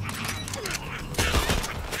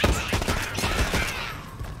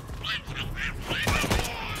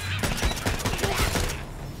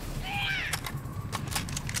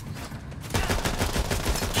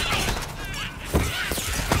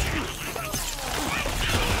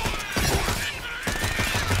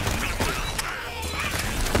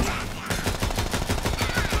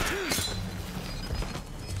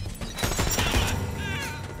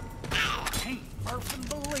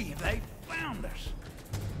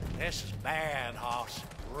 This is bad, Hoss.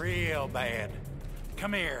 Real bad.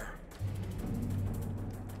 Come here.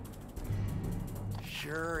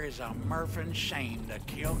 Sure is a Murphin' shame to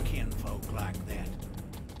kill kinfolk like that.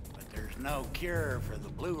 But there's no cure for the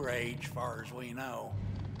Blue Rage, far as we know.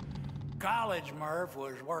 College Murph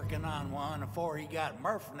was working on one before he got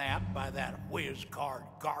Murph-napped by that whiz-card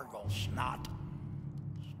gargle snot.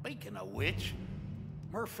 Speaking of which,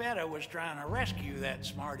 Murfetta was trying to rescue that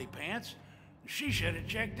smarty pants. She should have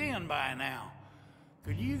checked in by now.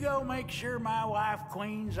 Could you go make sure my wife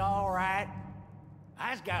Queen's all right?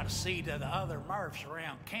 I's got to see to the other Murphs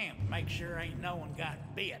around camp to make sure ain't no one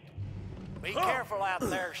got bit. Be careful out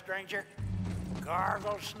there, stranger.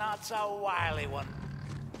 Gargle snot's a wily one.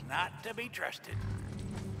 Not to be trusted.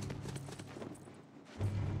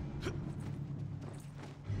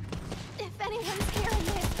 If anyone's hearing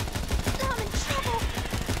this, I'm in trouble.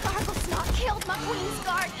 Gargle snot killed my queen's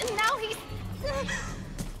guard, and now he's...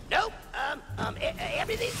 Nope.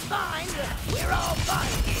 Everything's fine. We're all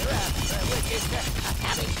fine here. We're just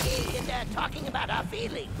having tea and talking about our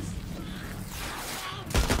feelings.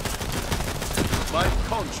 My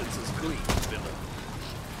conscience is clean, villain.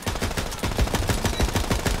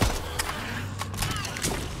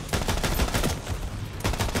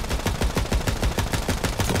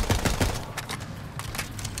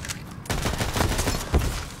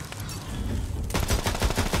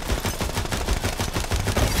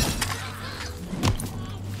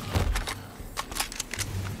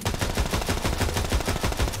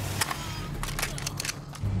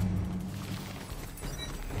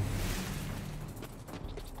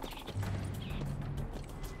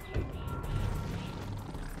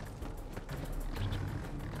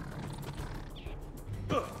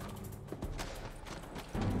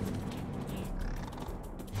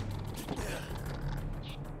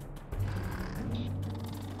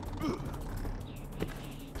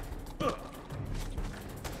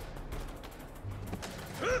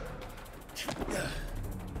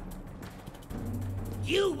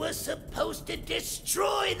 You were supposed to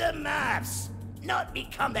destroy the Murphs, not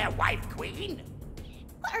become their wife queen.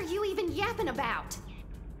 What are you even yapping about?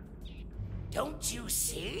 Don't you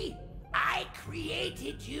see? I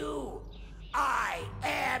created you. I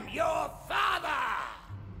am your father.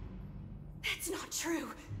 That's not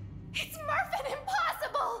true. It's Murphin'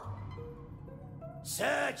 impossible!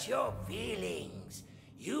 Search your feelings.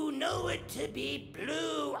 You know it to be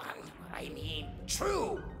blue. I mean,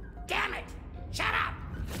 true. Damn it. Shut up.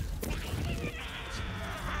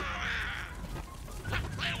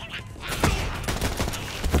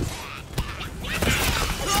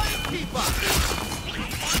 Keep up.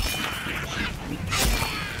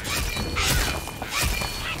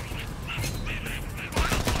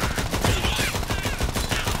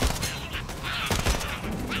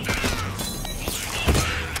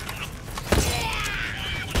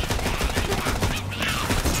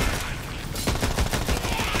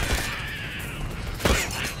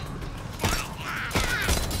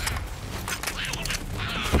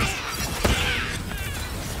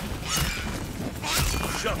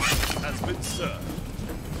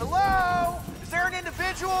 Hello? Is there an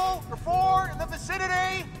individual or four in the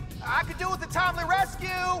vicinity? I could do with a timely rescue.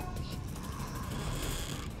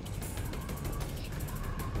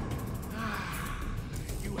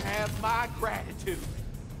 You have my gratitude.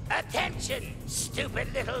 Attention,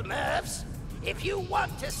 stupid little Murphs. If you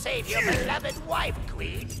want to save your beloved wife,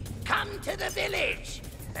 Queen, come to the village.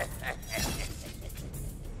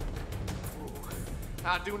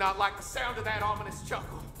 I do not like the sound of that ominous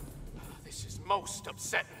chuckle. This is most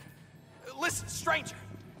upsetting. Listen, stranger.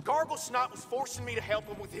 Gargle Snot was forcing me to help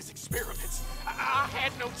him with his experiments. I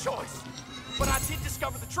had no choice. But I did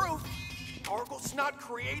discover the truth. Gargle Snot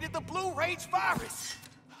created the Blue Rage virus.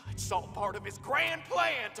 It's all part of his grand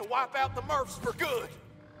plan to wipe out the Murphs for good.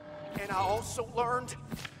 And I also learned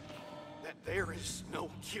that there is no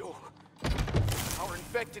cure. Our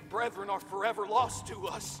infected brethren are forever lost to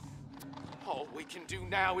us. All we can do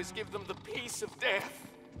now is give them the peace of death.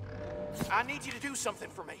 I need you to do something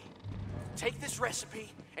for me. Take this recipe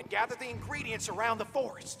and gather the ingredients around the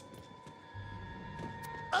forest.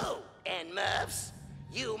 Oh, and Murphs,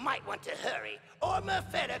 you might want to hurry, or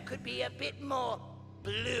Murfetta could be a bit more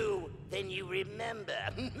blue than you remember.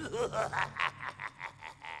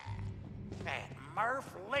 That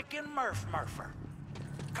Murph-licking Murph-Murpher.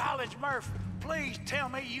 College Murph, please tell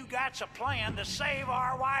me you got a plan to save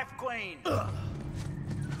our wife queen.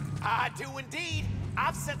 I do indeed.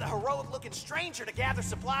 I've sent the heroic-looking stranger to gather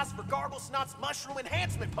supplies for Gargle Snot's mushroom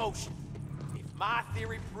enhancement potion. If my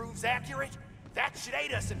theory proves accurate, that should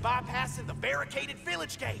aid us in bypassing the barricaded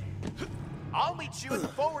village gate. I'll meet you at the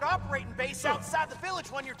forward operating base outside the village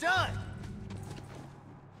when you're done.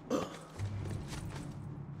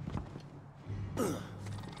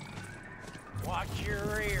 Watch your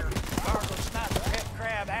rear. Gargle Snot's pet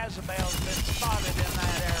crab Azabel's been spotted in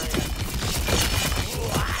that area.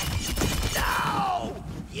 What? No!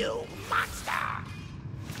 You monster!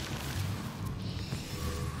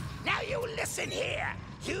 Now you listen here.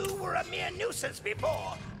 You were a mere nuisance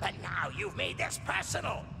before, but now you've made this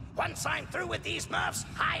personal. Once I'm through with these Murphs,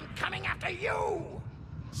 I'm coming after you!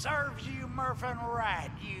 Serves you Murphin' right,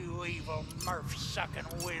 you evil Murph-sucking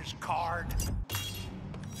whiz card.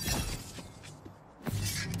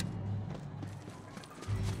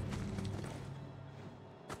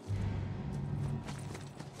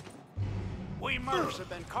 We Murphs have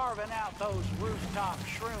been carving out those rooftop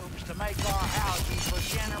shrooms to make our houses for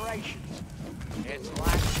generations. It's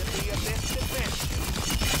like to be a bit defensive.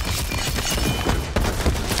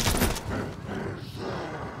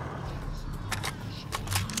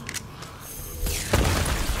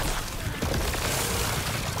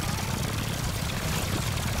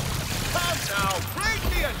 Come now, break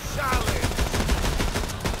me a challenge!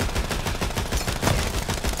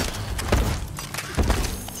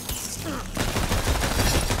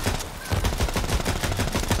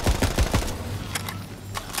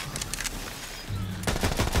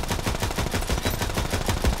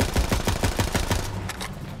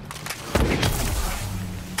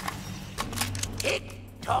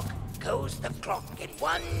 Tick-tock goes the clock, and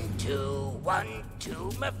 1, 2, 1, 2,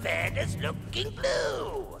 Murfetta's looking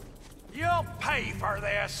blue. You'll pay for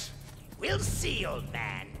this. We'll see, old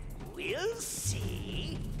man. We'll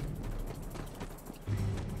see.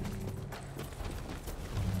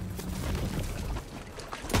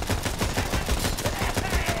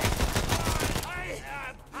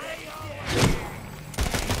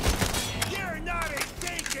 You're not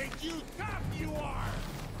engaging, you top you are!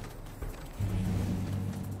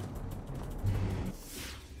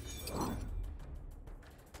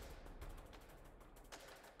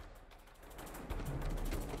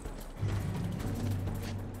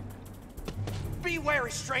 Be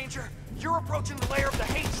wary, stranger. You're approaching the lair of the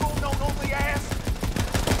hate troll known only as...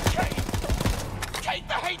 Kate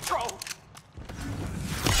the hate troll!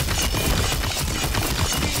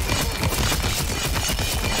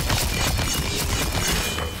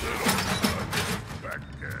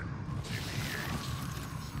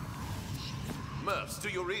 Murphs, do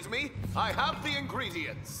you read me? I have the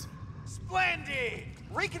ingredients. Splendid!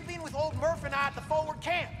 Reconvene with old Murph and I at the forward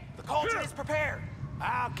camp. The cauldron is prepared.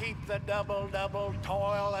 I'll keep the double-double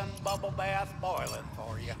toil and bubble bath boiling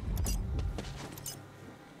for you.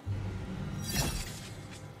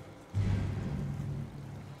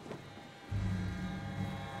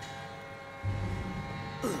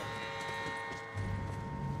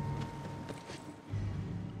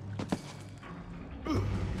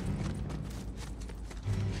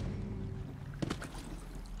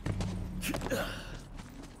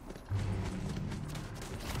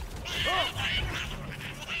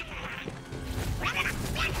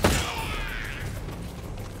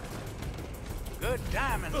 Good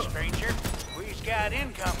timing, stranger. We've got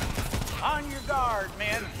incoming. On your guard,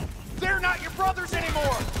 men. They're not your brothers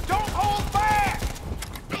anymore! Don't hold back!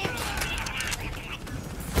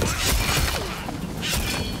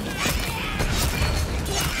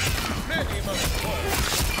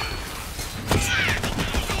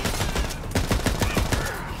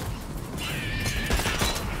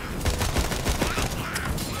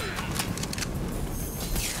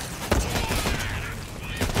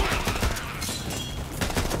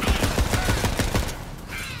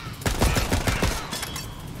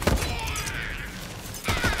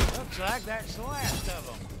 like that's the last of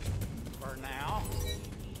them. For now.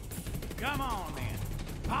 Come on, then.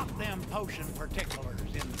 Pop them potion particulars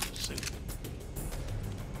into the soup.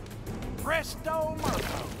 Presto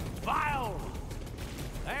Merco. Vile.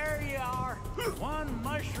 There you are. One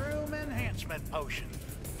mushroom enhancement potion.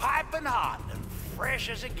 Piping hot and fresh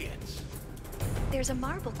as it gets. There's a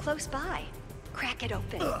marble close by. Crack it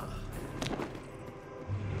open.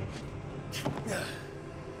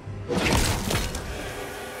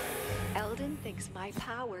 Eldon thinks my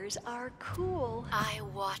powers are cool. I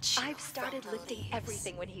watch you. I've started from the lifting leaves.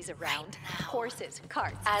 everything when he's around. Right now. Horses,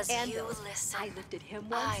 carts, As and you those. listen, I lifted him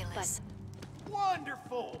once, I but listen.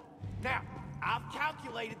 Wonderful! Now, I've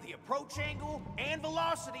calculated the approach angle and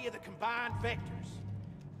velocity of the combined vectors.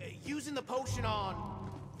 Using the potion on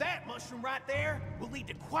that mushroom right there will lead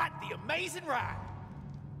to quite the amazing ride.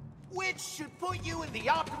 Which should put you in the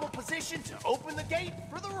optimal position to open the gate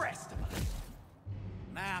for the rest of us.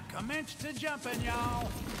 Now commence to jumping, y'all.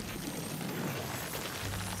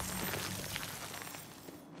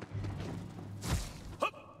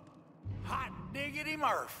 Hot diggity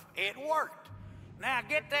Murph. It worked. Now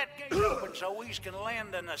get that gate open so we can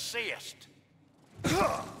lend an assist.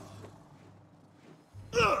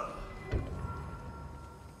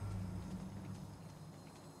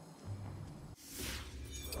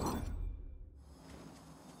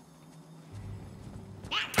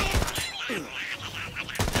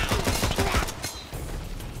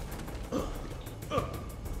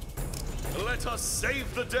 Let us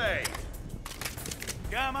save the day.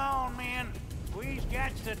 Come on, men. We've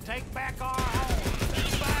got to take back our home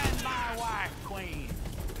and find my wife, Queen.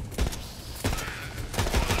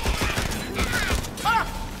 Ah!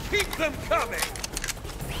 Keep them coming!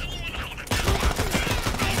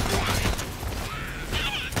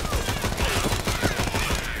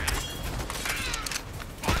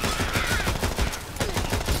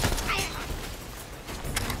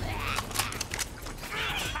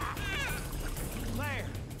 There.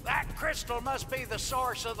 That crystal must be the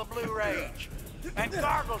source of the blue rage. And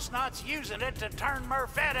Garglesnot's using it to turn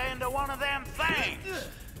Murfetta into one of them things.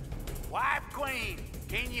 Wife Queen,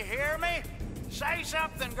 can you hear me? Say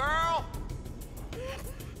something, girl.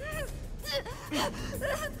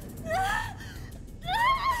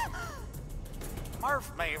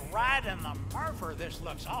 Murph me right in the Murpher. This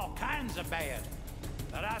looks all kinds of bad.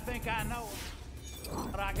 But I think I know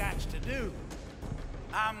what I got to do.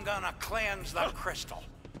 I'm gonna cleanse the crystal.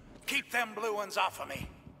 Keep them blue ones off of me.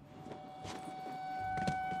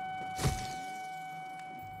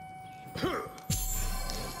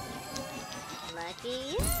 Lucky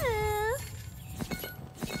you.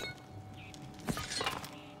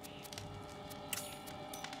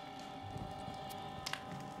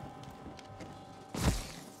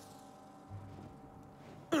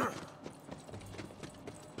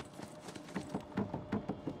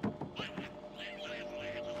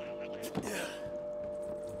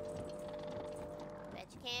 Bet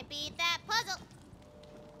you can't beat that puzzle.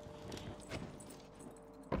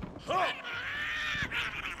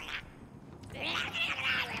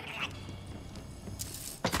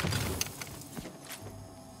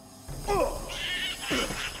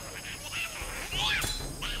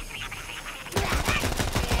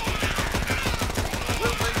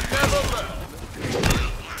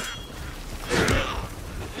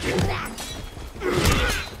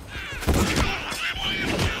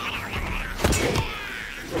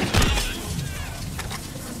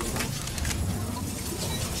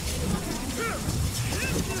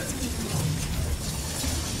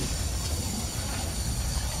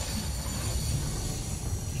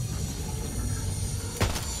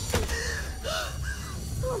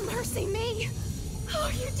 Oh, mercy me! Oh,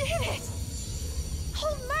 you did it!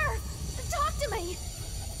 Oh, Murph! Talk to me!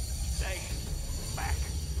 Stay back.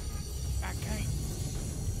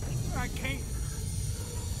 I can't.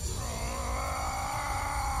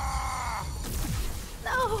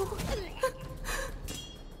 No!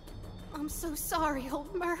 I'm so sorry,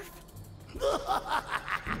 old Murph.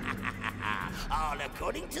 All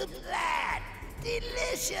according to plan.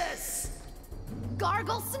 Delicious.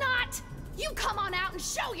 Garglesnot! You come on out and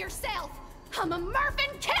show yourself! I'm a Murph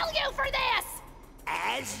and kill you for this!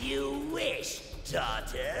 As you wish,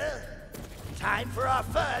 daughter. Time for our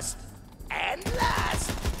first and last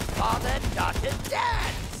father-daughter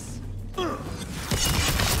dance.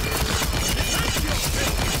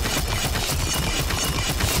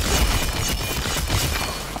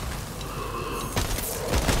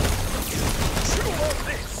 Chew on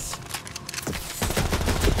this!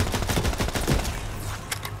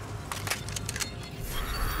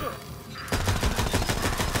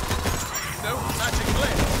 No magic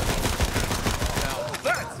blade. Now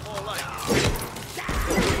that's more like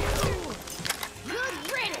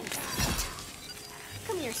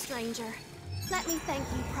me thank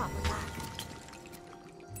you proper like.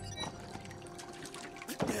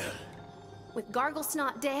 With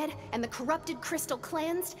Garglesnot dead and the corrupted crystal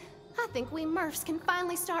cleansed, I think we Murphs can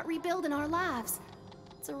finally start rebuilding our lives.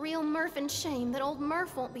 It's a real Murphin shame that old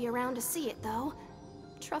Murph won't be around to see it, though.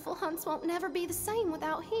 Truffle hunts won't never be the same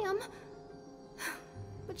without him.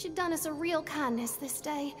 But you've done us a real kindness this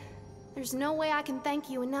day. There's no way I can thank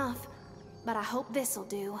you enough, but I hope this'll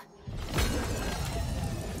do.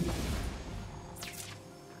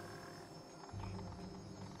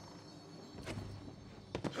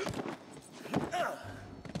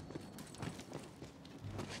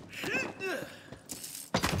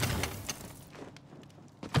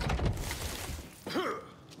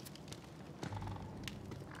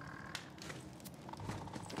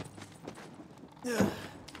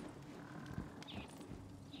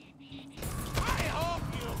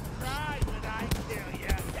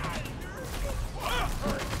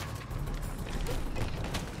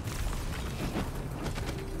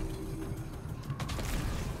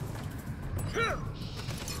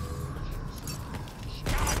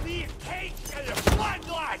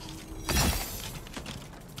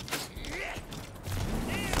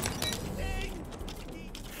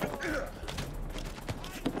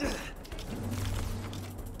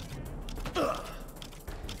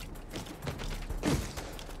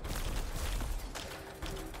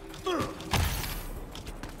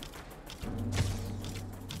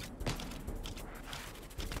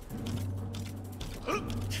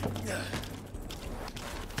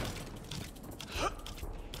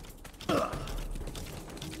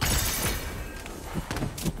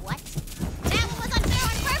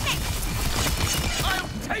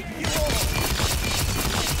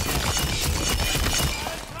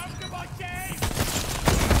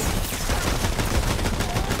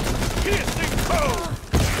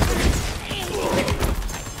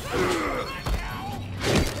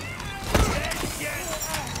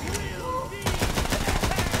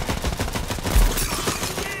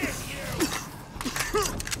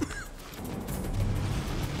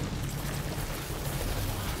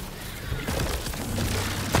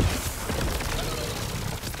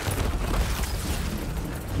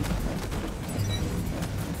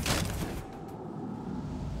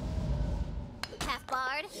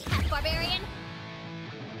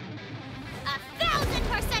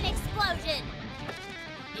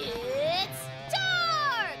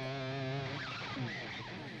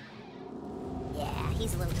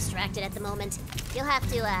 At the moment. You'll have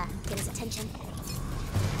to, get his attention.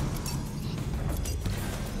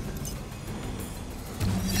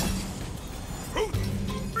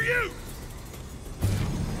 For you!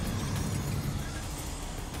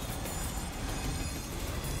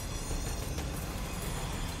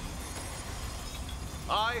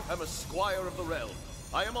 I am a squire of the realm.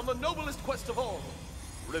 I am on the noblest quest of all.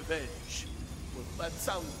 Revenge. Well, that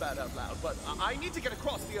sounds bad out loud, but I need to get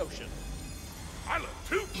across the ocean. I love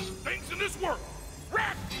two things in this world.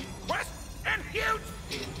 Wrath, quest, and huge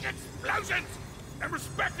explosions. And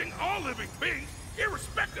respecting all living beings,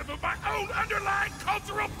 irrespective of my own underlying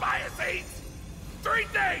cultural biases. 3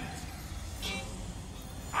 things.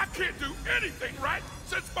 I can't do anything right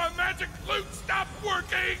since my magic loot stopped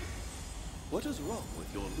working. What is wrong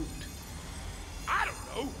with your loot? I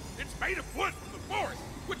don't know. It's made of wood from the forest,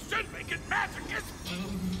 which should make it magicous.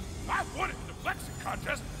 I won it in the flexing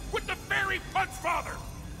contest with the fairy punch father.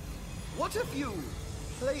 What if you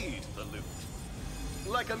played the lute?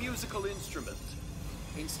 Like a musical instrument,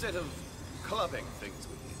 instead of clubbing things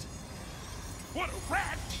with it. What a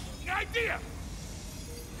rad idea!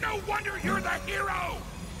 No wonder you're the hero!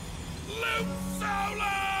 Luke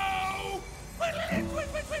Solo!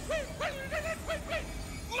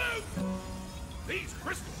 Luke! These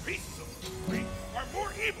crystal pieces of me are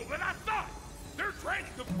more evil than I thought! They're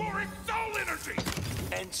draining the forest soul energy!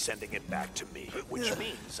 And sending it back to me, which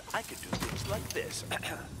means I could do things like this.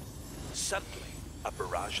 Suddenly, a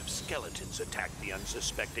barrage of skeletons attacked the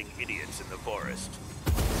unsuspecting idiots in the forest.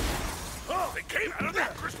 Oh, they came out of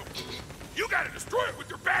that crystal! You gotta destroy it with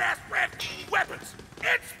your badass red weapons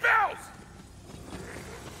and spells!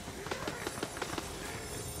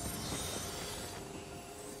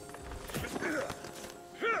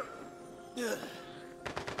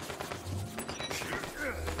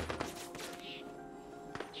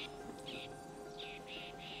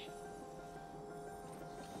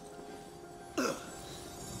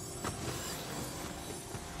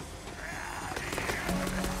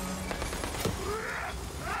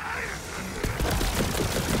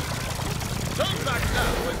 Don't back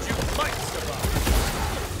down, but you might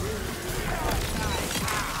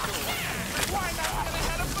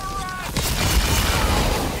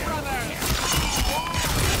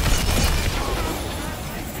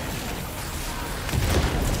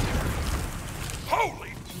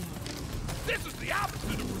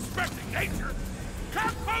respecting nature.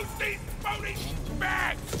 Compost these phony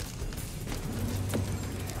bags!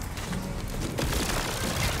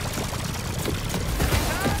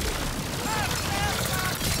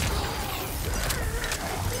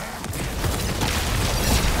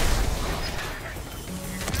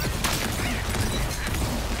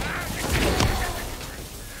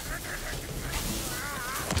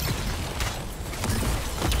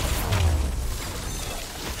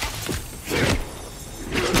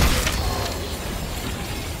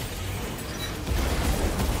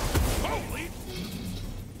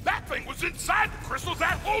 Inside the crystal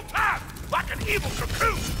that whole time, like an evil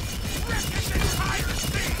cocoon, wrecking the entire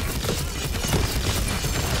thing.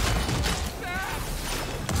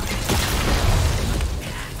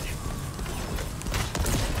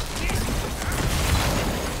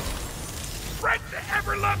 Break the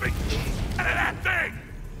ever-loving out of that thing.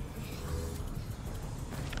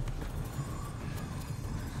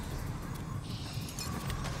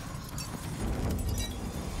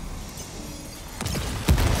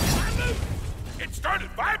 It started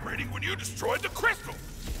vibrating when you destroyed the crystal.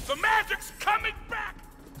 The magic's coming back.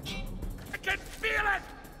 I can feel it.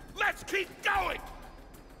 Let's keep going.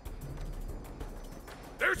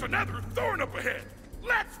 There's another thorn up ahead.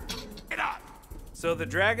 Let's it up. So the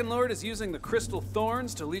Dragon Lord is using the crystal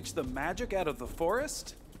thorns to leech the magic out of the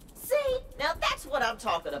forest? See? Now that's what I'm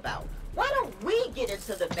talking about. Why don't we get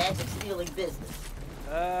into the magic stealing business?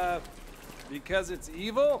 Because it's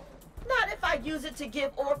evil? Not if I use it to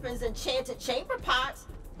give orphans enchanted chamber pots.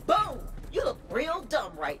 Boom! You look real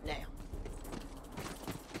dumb right now.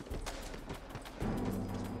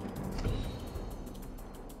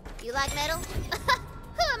 You like metal?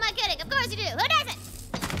 Who am I kidding? Of course you do. Who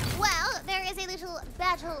doesn't? Well, there is a little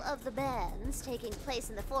battle of the bands taking place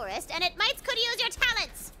in the forest, and it might could use your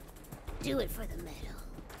talents. Do it for the metal.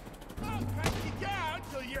 I'll cut you down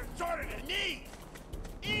till you're short of the knees.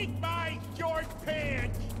 Eat my short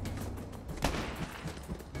pants.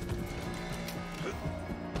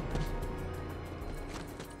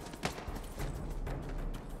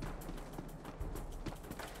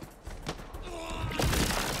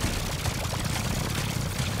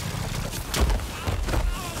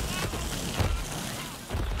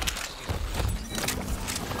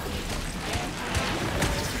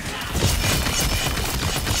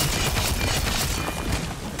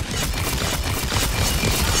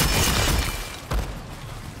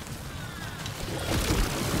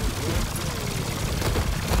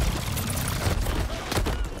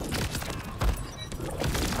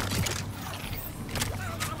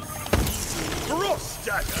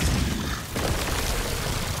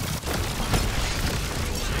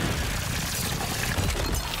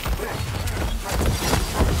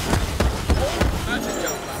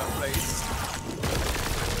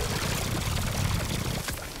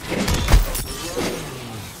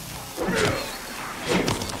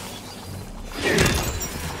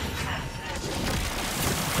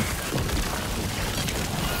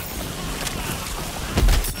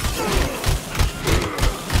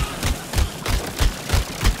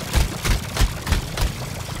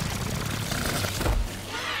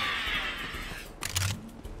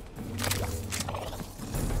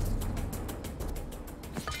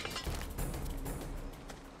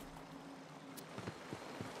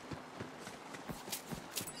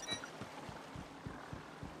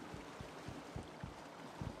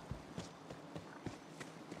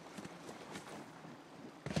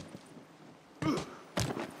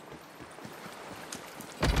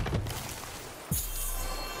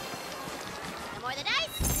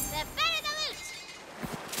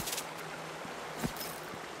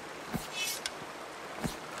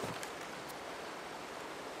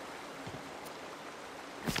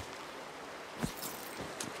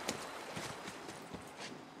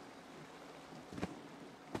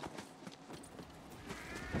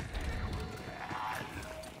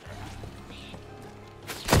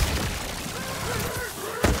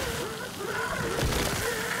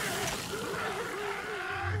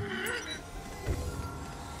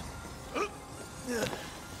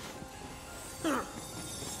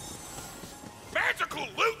 Magical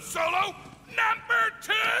loot solo number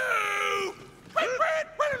 2!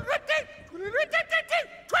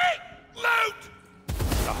 Loot!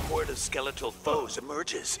 A horde of skeletal foes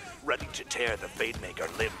emerges, ready to tear the Fademaker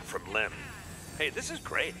limb from limb. Hey, this is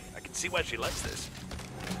great. I can see why she likes this.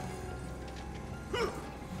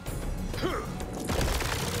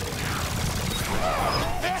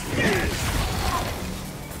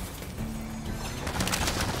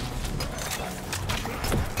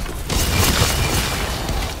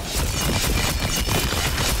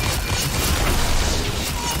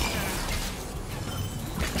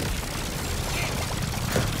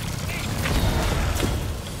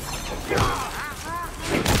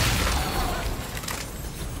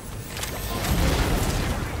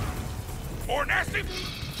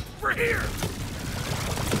 for here!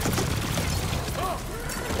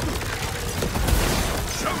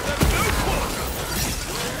 Show them no quarter!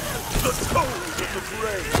 The cold of the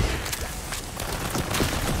grave!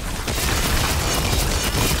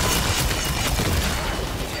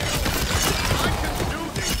 I can do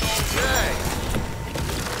this all day!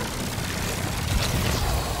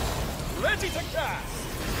 Ready to cast!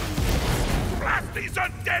 Blast these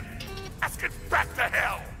undead baskets back to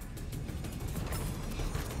hell!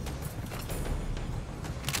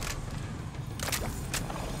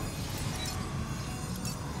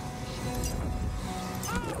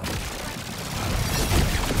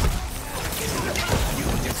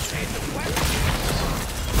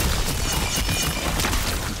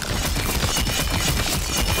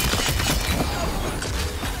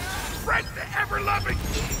 Break the ever-loving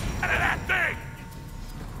out of that thing!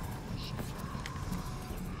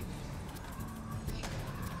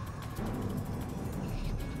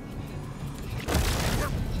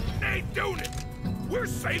 We ain't doing it! We're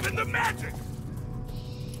saving the magic!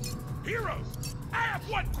 Heroes, I have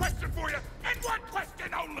one question for you, and one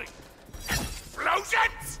question only!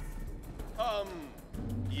 Explosions?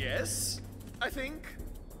 Yes, I think.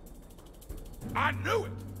 I knew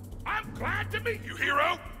it! I'm glad to meet you,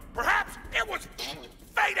 hero! Perhaps it was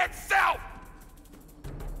fate itself!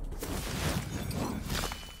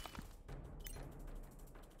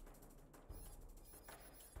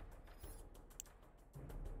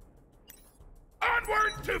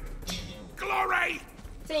 Onward to glory!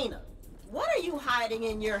 Tina, what are you hiding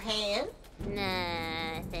in your hand?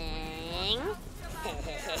 Nothing.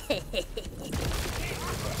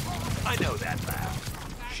 I know that laugh.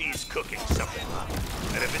 She's cooking something up.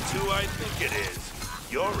 And if it's who I think it is,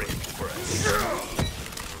 you're in for a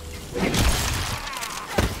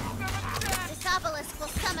This obelisk will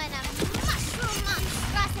summon a mushroom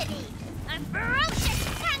monstrosity, a ferocious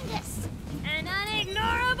fungus, an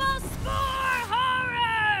unignorable spore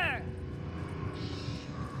horror!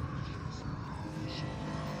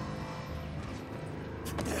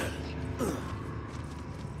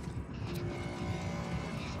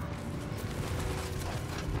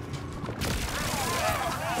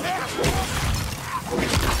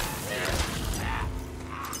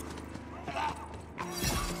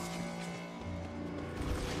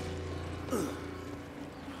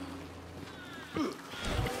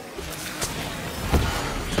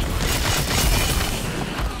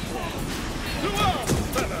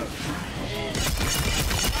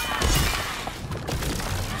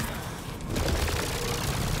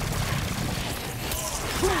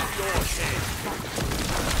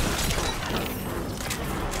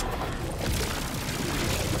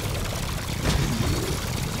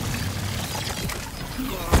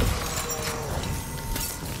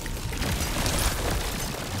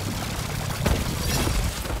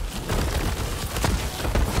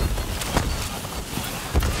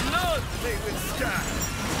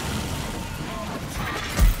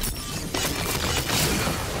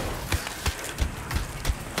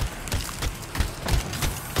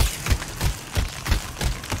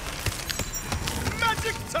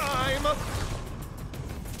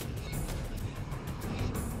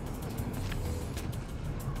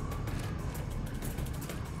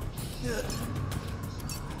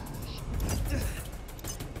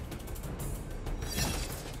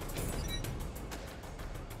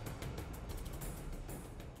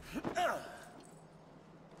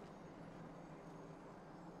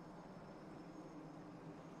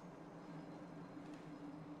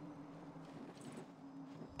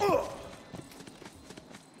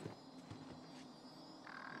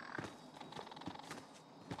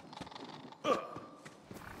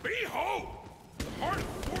 Behold! The heart of the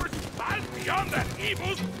forest lies beyond that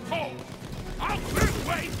evil's hold. I'll clear the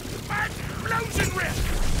way with my explosion rift.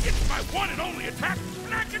 It's my one and only attack,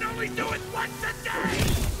 and I can only do it once a day!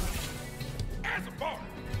 As a bard,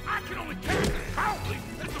 I can only cast as powerfully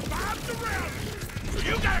as the vibes around me. So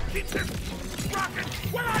you gotta keep this rocking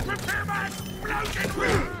while I prepare my explosion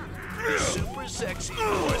rift! The super sexy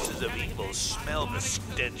forces of evil smell the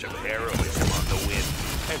stench of heroism on the wind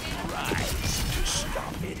and rise to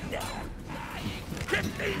stop it now. Get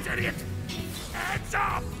these idiots! Hands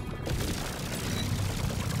up!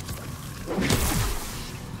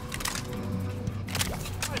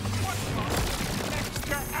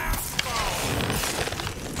 Extra asphalt!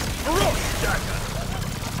 Rush dagger!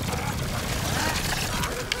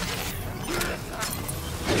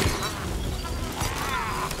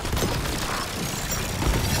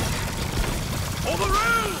 On the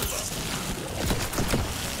rails!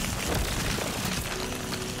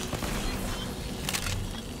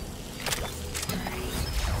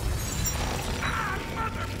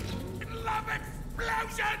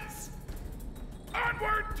 explosions!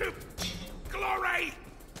 Onward to glory!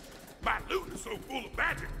 My loot is so full of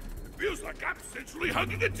magic, it feels like I'm essentially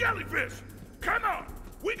hugging a jellyfish. Come on,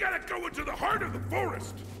 we gotta go into the heart of the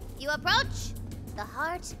forest. You approach the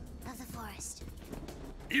heart of the forest.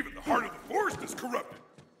 Even the heart of the forest is corrupted.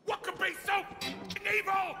 What could be so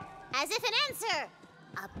evil? As if in answer,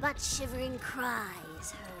 a butt-shivering cry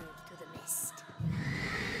is heard through the mist.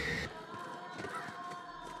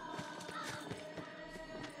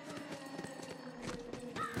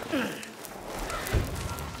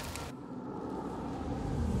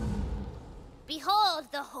 Behold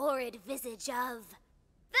the horrid visage of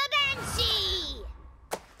the Banshee!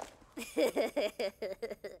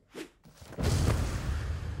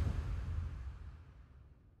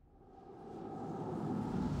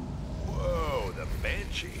 Whoa, the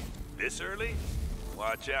Banshee. This early?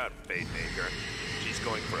 Watch out, Fate Maker. She's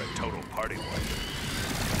going for a total party wipe.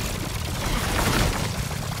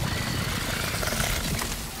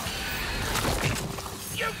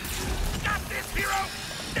 You got this, hero!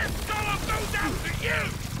 This solo goes out to you!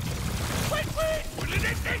 Wait!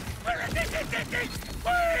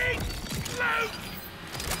 Loot!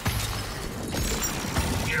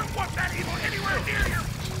 You don't want that evil anywhere near you!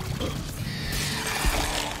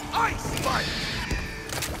 Ice Spike!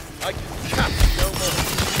 I can catch no more.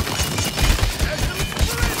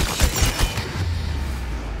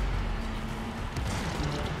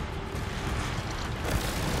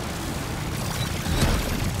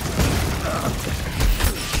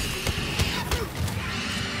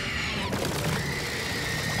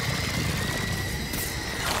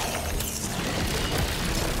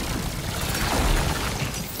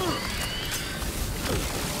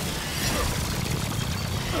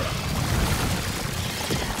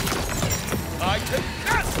 I can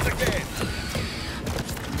cast again!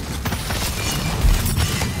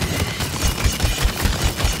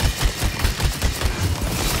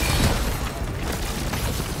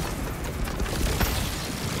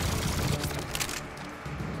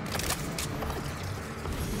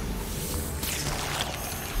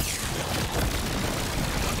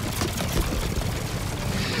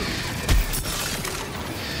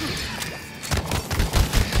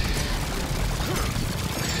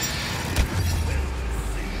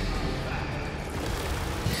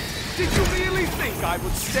 Did you really think I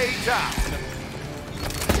would stay down?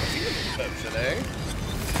 Closer, eh?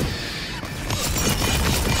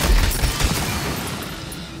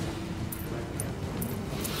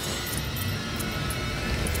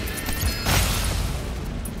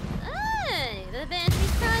 Hey, the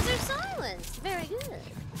Banshee's cries are silenced. Very good.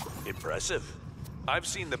 Impressive. I've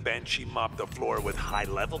seen the Banshee mop the floor with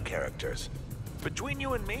high-level characters. Between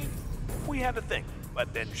you and me, we had a thing.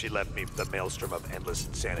 But then she left me the maelstrom of endless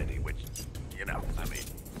insanity, which, you know, I mean,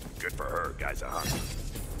 good for her, guys, huh?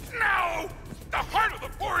 No! The heart of the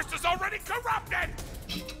forest is already corrupted!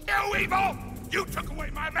 You evil! You took away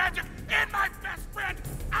my magic and my best friend!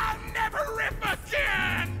 I'll never rip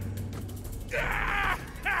again! Hey!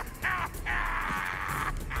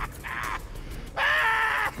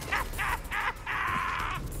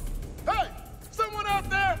 Someone out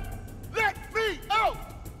there! Let me out!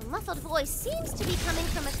 A muffled voice seems to be coming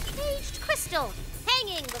from a caged crystal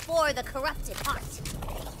hanging before the corrupted heart.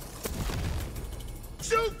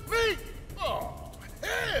 Shoot me! Oh,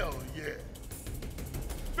 hell yeah!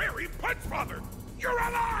 Fairy Punchfather! You're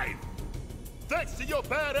alive! Thanks to your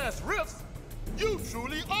badass riffs, you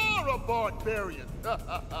truly are a barbarian!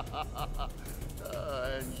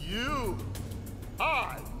 And you,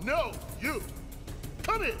 I know you!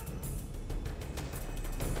 Come in!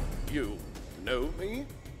 You know me?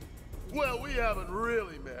 Well, we haven't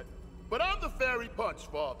really met, but I'm the Fairy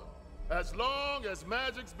Punchfather. As long as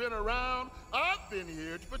magic's been around, I've been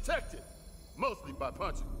here to protect it. Mostly by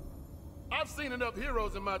punching. I've seen enough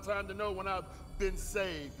heroes in my time to know when I've been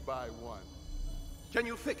saved by one. Can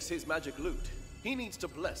you fix his magic loot? He needs to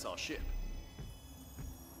bless our ship.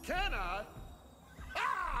 Can I?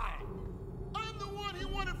 Ah! I'm the one he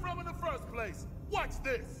wanted from in the first place. Watch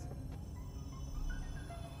this.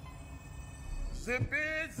 Zippy,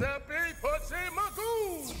 zappy, punchy,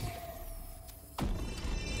 magoo!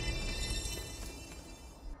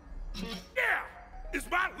 Yeah! Is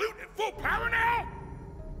my loot in full power now?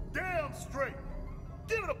 Damn straight.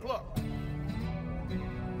 Give it a pluck.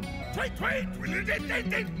 Tweet, tweet, tweet, tweet, tweet,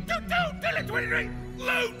 tweet, tweet, tweet, tweet,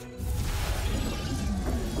 loot!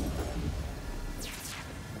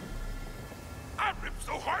 I ripped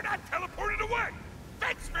so hard I teleported away.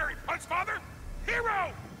 Thanks, Fairy Punchfather.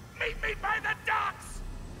 Hero, meet me by the docks.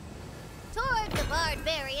 Toil the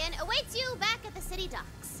Barbarian awaits you back at the city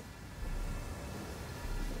docks.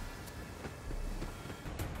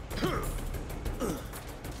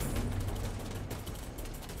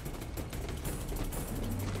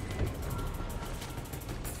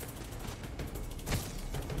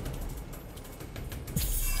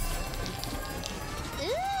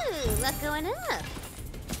 luck going up.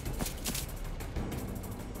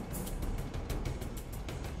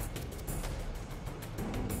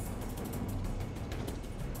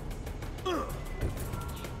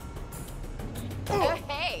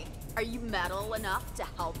 Hey, are you metal enough to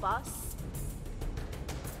help us?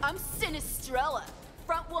 I'm Sinistrella,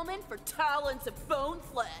 front woman for Talons of Bone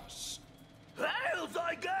Flesh. Hail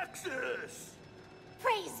Zygaxis!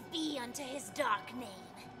 Praise be unto his dark name.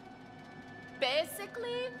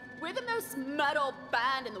 Basically, we're the most metal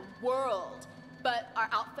band in the world, but our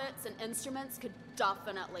outfits and instruments could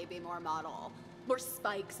definitely be more metal. More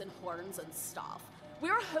spikes and horns and stuff.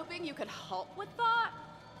 We were hoping you could help with that.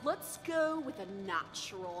 Let's go with a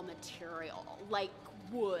natural material, like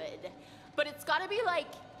wood. But it's gotta be like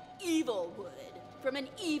evil wood, from an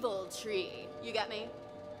evil tree. You get me?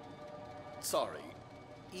 Sorry,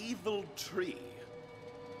 evil tree.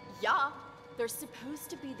 Yeah, there's supposed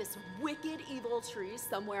to be this wicked evil tree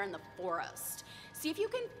somewhere in the forest. See if you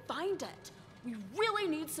can find it. We really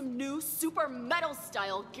need some new super metal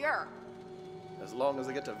style gear. As long as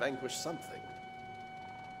I get to vanquish something.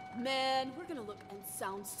 Man, we're gonna look and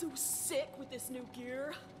sound so sick with this new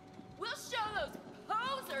gear. We'll show those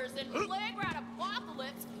posers in Playground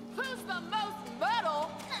Apocalypse who's the most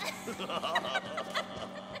metal.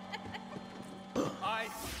 I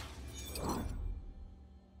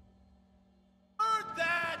heard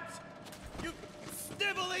that! You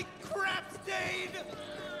sniveling crap stain!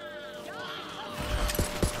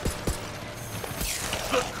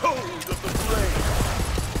 The code of the grave!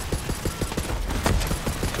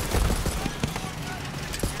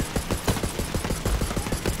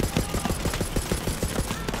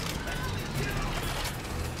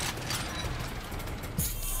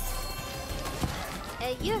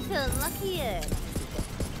 You're feeling luckier.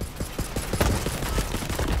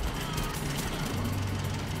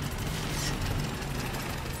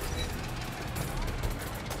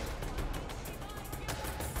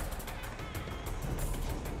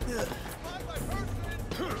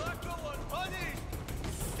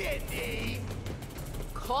 Cindy!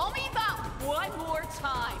 Call me back one more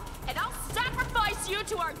time, and I'll sacrifice you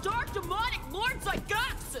to our dark demonic Lord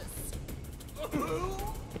Zygaxis! Who?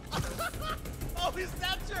 Oh, is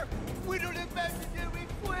that your... We don't imagine you, we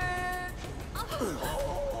quit!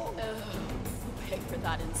 Oh, we'll pay for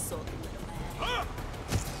that insult, little man. Huh?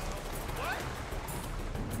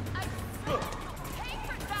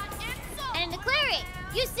 And in the clearing,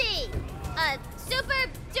 you see a super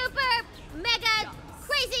duper mega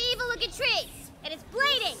crazy evil looking tree. And it's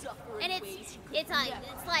bleeding. And it's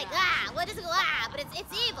like what is it? But it's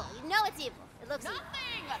evil. You know it's evil. It looks evil.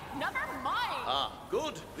 Never mind. Ah,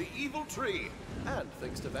 good. The evil tree. And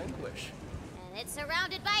things to vanquish. And it's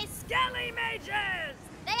surrounded by Skelly mages!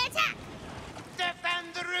 They attack!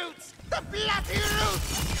 Defend the roots! The bloody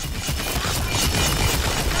roots!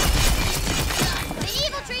 The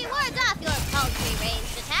evil tree wards off your paltry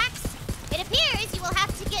ranged attacks. It appears you will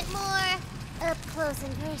have to get more up close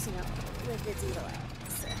and personal with its evil eggs.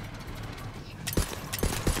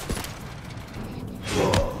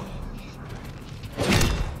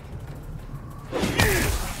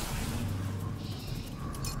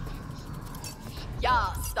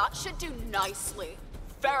 Yes, that should do nicely.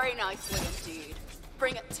 Very nicely indeed.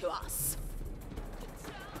 Bring it to us.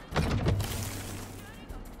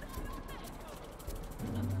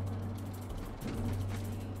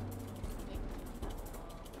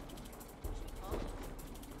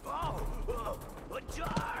 A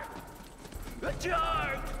jar! A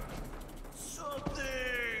jar!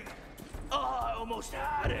 Something! Oh, I almost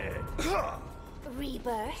had it!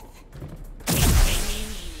 Rebirth?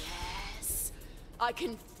 Yes. I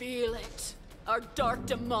can feel it. Our dark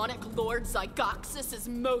demonic Lord Zygaxis is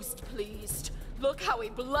most pleased. Look how he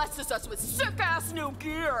blesses us with sick-ass new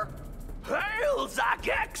gear! Hail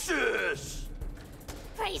Zygaxis!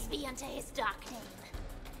 Praise be unto his dark name.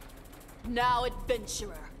 Now,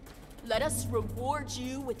 adventurer, let us reward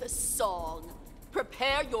you with a song.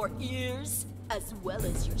 Prepare your ears as well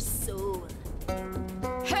as your soul.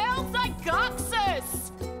 Hail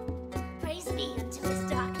Zygaxis! Praise be unto his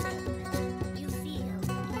dark name. You feel the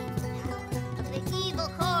power of the evil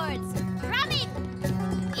chords drumming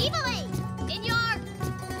evilly in your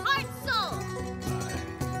heart soul.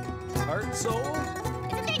 Heart soul?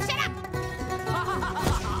 It's a thing, shut up!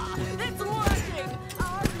 It's working!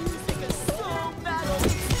 Our music is so metal,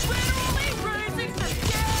 it's literally raising the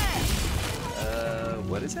dead!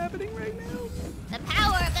 What is happening right now? The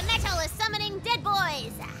power of the metal is summoning dead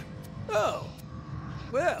boys. Oh.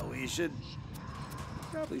 Well, we should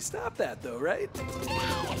probably stop that though, right?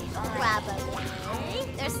 Probably.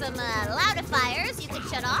 There's some loudifiers you could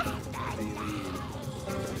shut off.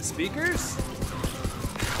 The speakers?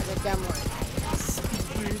 The dumb one.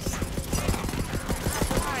 Speakers.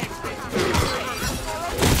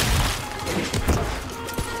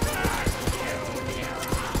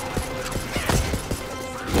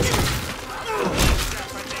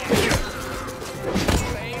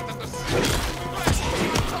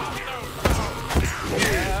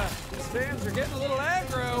 Yeah, these fans are getting a little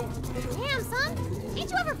aggro. Damn, son. Ain't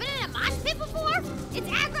you ever been in a mosh pit before? It's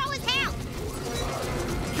aggro as hell.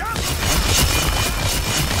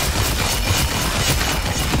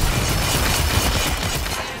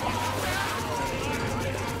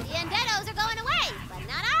 The Undeados are going away, but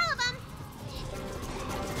not all of them.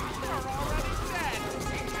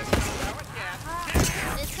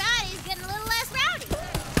 This party's getting a little less rowdy,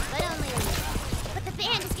 but only a little. But the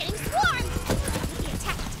band is getting swarmed. We'll be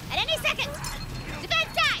attacked at any second.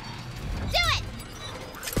 Defense time. Do it.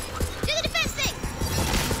 Do the defense thing.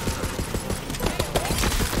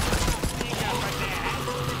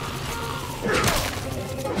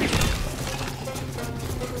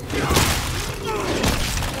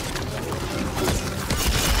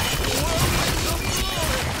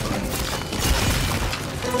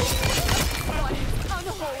 By his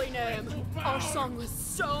unholy name. Our song was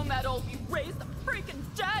so metal, we raised the freaking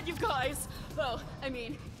dead, you guys. Oh, I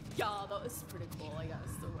mean, yeah, that was pretty cool, I guess,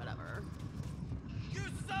 or whatever. You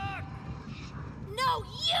suck! No,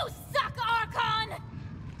 you suck, Archon!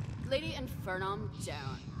 Lady Infernum,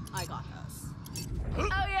 don't. I got this. Oh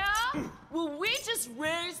yeah? Well, we just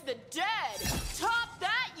raised the dead. Top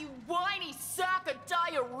that, you whiny sack of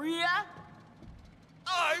diarrhea.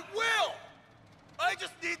 I will! I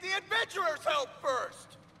just need the adventurers' help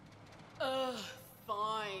first!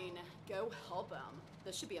 Fine. Go help him.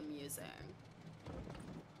 This should be amusing.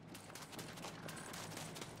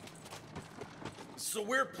 So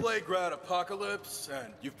we're Playground Apocalypse,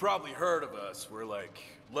 and you've probably heard of us. We're like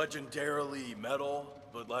legendarily metal,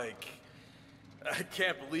 but like, I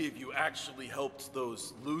can't believe you actually helped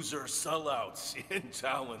those loser sellouts in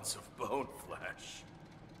Talons of Bone Flesh.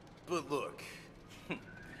 But look,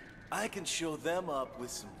 I can show them up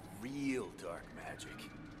with some real dark magic.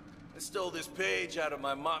 I stole this page out of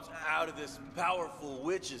this powerful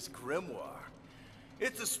witch's grimoire.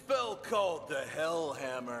 It's a spell called the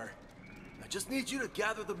Hellhammer. I just need you to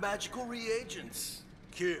gather the magical reagents.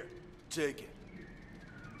 Here, take it.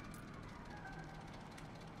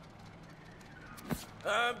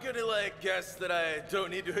 I'm gonna guess that I don't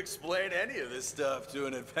need to explain any of this stuff to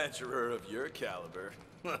an adventurer of your caliber.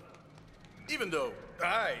 Even though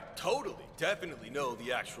I definitely know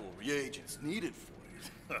the actual reagents needed for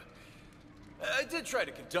it. I did try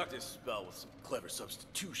to conduct this spell with some clever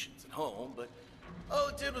substitutions at home, but all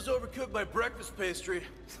it did was overcook my breakfast pastry.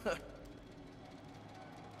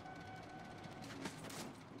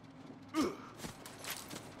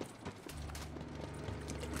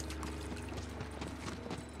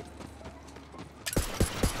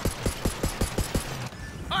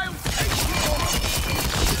 I'll take you!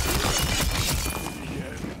 The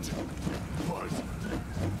end was...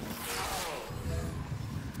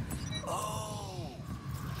 Oh,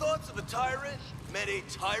 thoughts of a tyrant meant a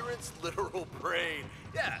tyrant's literal brain.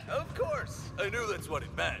 Yeah, of course. I knew that's what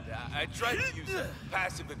it meant. I tried to use a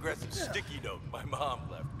passive-aggressive sticky note my mom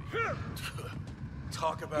left me.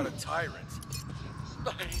 Talk about a tyrant.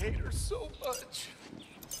 I hate her so much.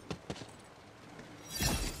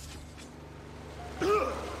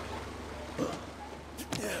 Do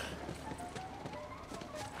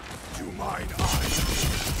mine eyes?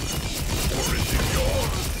 Or is it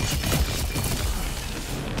yours?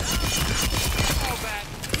 All that.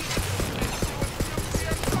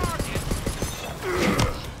 Nuclear target.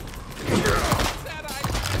 Said I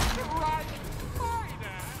could run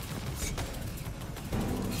harder.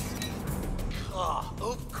 Ah,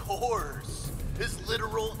 of course. His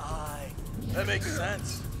literal eye. That makes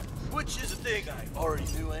sense. Which is a thing I already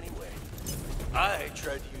knew anyway. I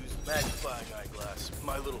tried to use magnifying eyeglass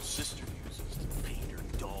my little sister uses to paint her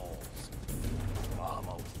dolls. Mom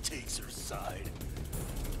always takes her side.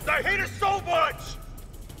 I hate her so much!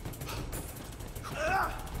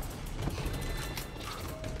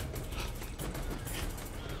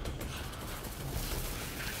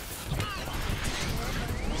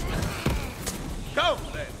 Come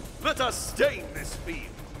then, let us stain this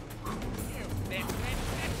field. You bitch, get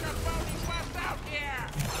your phony bust out here!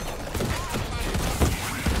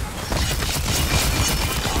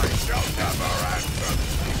 I shall never answer.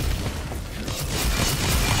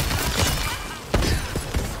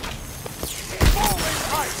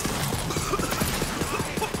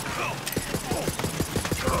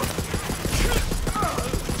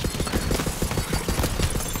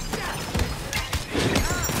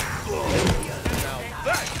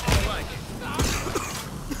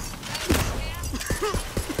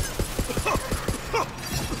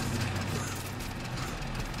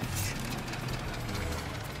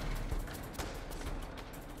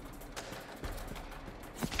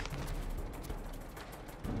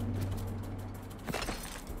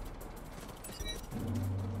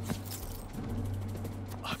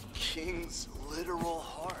 king's literal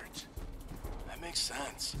heart. That makes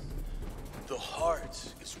sense. The heart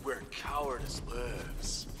is where cowardice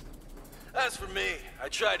lives. As for me, I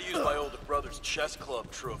tried to use my older brother's chess club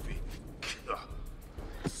trophy.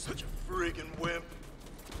 Such a friggin' wimp.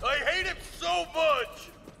 I hate him so much!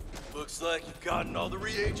 Looks like you've gotten all the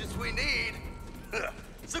reagents we need.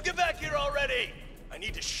 So get back here already! I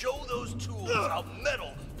need to show those tools how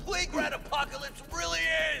metal Playground Apocalypse really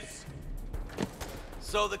is!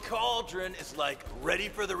 So the cauldron is like ready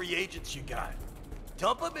for the reagents you got.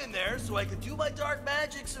 Dump them in there so I can do my dark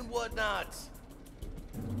magics and whatnot.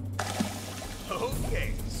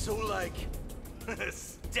 Okay, so like,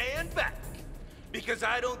 stand back. Because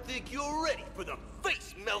I don't think you're ready for the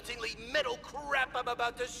face-meltingly metal crap I'm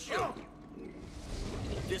about to show you.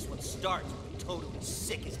 This one starts with totally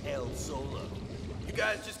sick as hell solo. You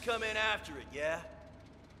guys just come in after it, yeah?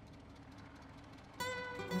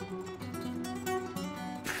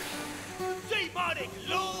 Demonic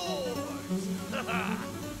Lords!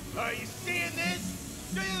 Are you seeing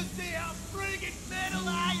this? Do you see how friggin' metal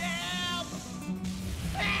I am?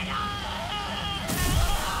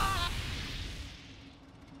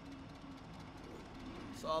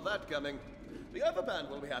 Saw that coming. The other band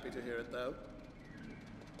will be happy to hear it, though.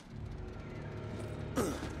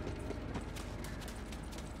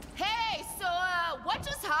 Hey, so, what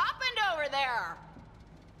just happened over there?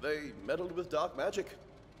 They meddled with dark magic.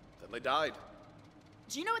 Then they died.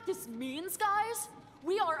 Do you know what this means, guys?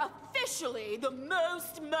 We are officially the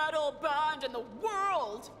most metal band in the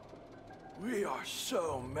world! We are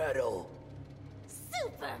so metal.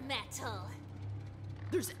 Super metal.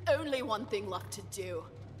 There's only one thing left to do.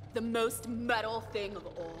 The most metal thing of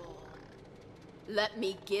all. Let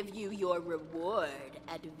me give you your reward,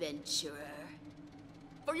 adventurer.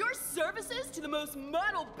 For your services to the most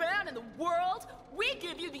metal band in the world, we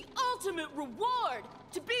give you the ultimate reward,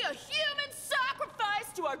 to be a human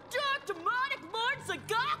sacrifice to our dark demonic lord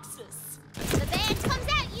Zagaxis. The band comes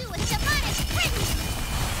at you with demonic frenzy.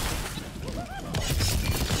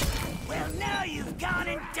 Well, now you've gone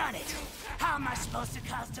and done it. How am I supposed to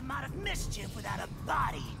cause demonic mischief without a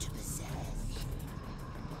body to possess?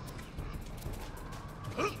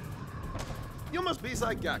 You must be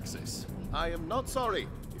Zagaxis. I am not sorry.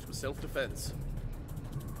 It was self-defense.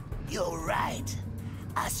 You're right.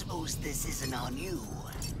 I suppose this isn't on you.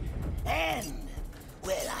 And,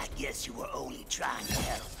 well, I guess you were only trying to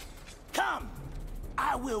help. Come,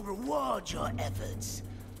 I will reward your efforts,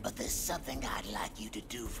 but there's something I'd like you to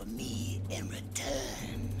do for me in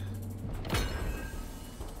return.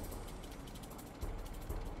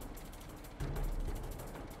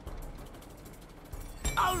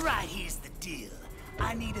 All right, here's the deal.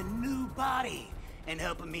 I need a new body, and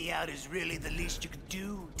helping me out is really the least you could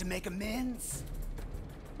do to make amends?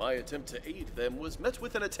 My attempt to aid them was met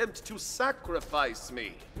with an attempt to sacrifice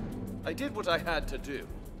me. I did what I had to do.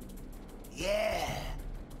 Yeah,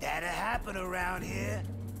 that'll happen around here.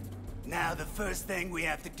 Now the first thing we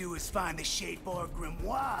have to do is find the Shadeborg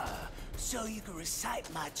Grimoire, so you can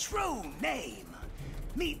recite my true name.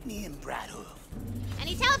 Meet me in Bradhoof. And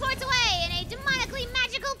he teleports away in a demonically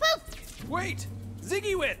magical poof! Wait!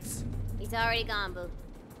 Ziggy-Wits! He's already gone, Boo.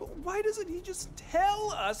 But why doesn't he just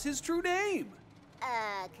tell us his true name?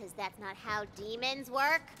 Cause that's not how demons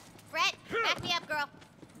work. Fret, back me up, girl.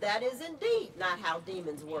 That is indeed not how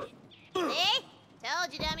demons work. See?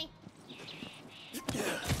 Told you, dummy.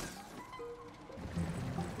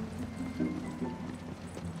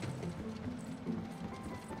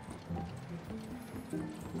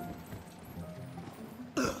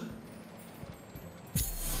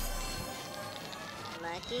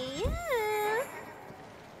 Lucky you.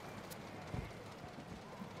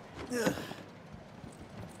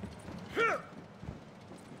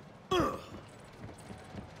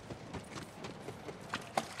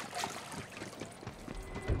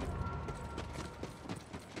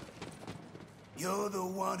 You're the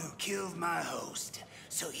one who killed my host,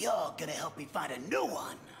 so you're gonna help me find a new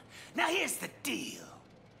one. Now here's the deal.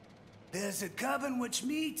 There's a coven which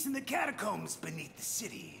meets in the catacombs beneath the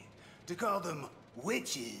city. To call them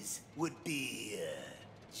witches would be,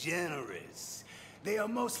 generous. They are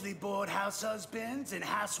mostly bored house husbands and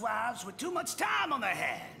housewives with too much time on their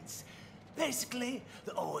hands. Basically,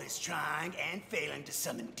 they're always trying and failing to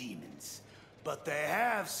summon demons. But they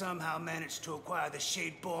have somehow managed to acquire the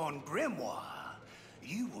Shadeborn Grimoire.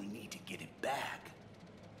 You will need to get it back.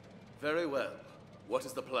 Very well. What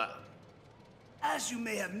is the plan? As you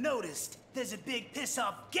may have noticed, there's a big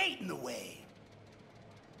piss-off gate in the way.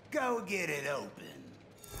 Go get it open.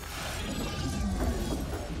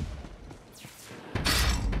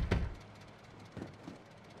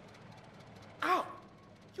 Ow!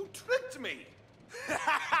 You tricked me!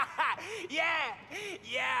 Yeah,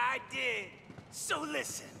 I did. So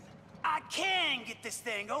listen, I can get this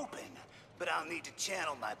thing open, but I'll need to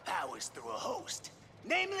channel my powers through a host.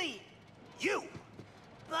 Namely, you.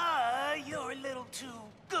 But you're a little too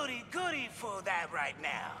goody-goody for that right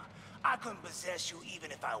now. I couldn't possess you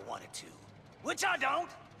even if I wanted to. Which I don't.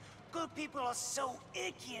 Good people are so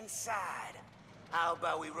icky inside. How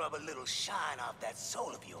about we rub a little shine off that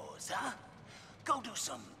soul of yours, huh? Go do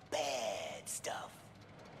some bad stuff.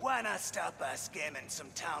 Why not stop by scamming some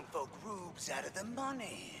townfolk rubes out of the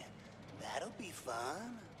money? That'll be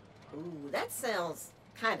fun. Ooh, that sounds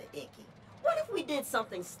kind of icky. What if we did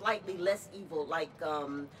something slightly less evil, like,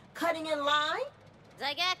 cutting in line?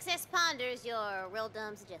 Zygaxis ponders your real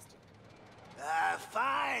dumb suggestion.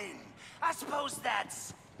 Fine. I suppose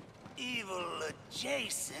that's evil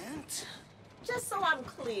adjacent. Just so I'm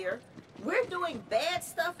clear, we're doing bad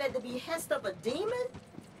stuff at the behest of a demon?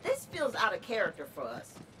 This feels out of character for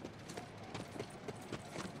us.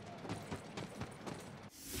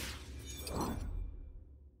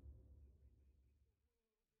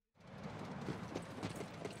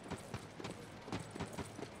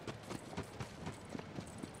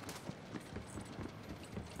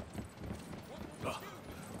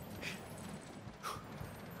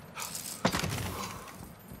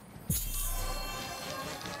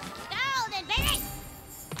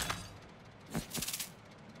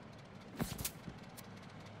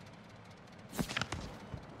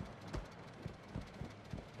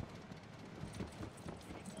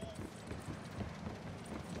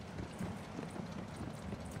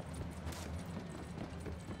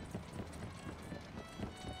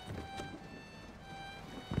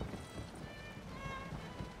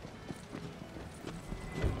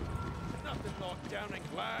 Downing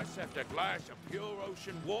glass after glass of pure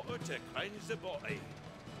ocean water to cleanse the body.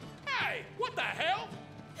 Hey, what the hell?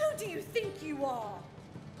 Who do you think you are?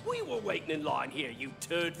 We were waiting in line here, you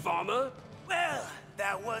turd farmer. Well,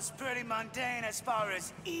 that was pretty mundane as far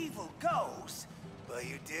as evil goes. But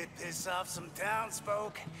you did piss off some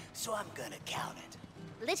townsfolk, so I'm gonna count it.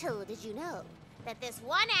 Little did you know that this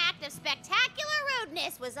one act of spectacular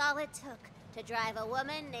rudeness was all it took to drive a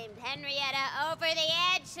woman named Henrietta over the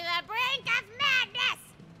edge to the brink of madness.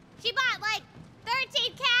 She bought like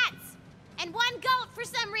 13 cats and one goat for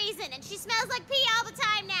some reason, and she smells like pee all the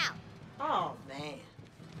time now. Oh, man.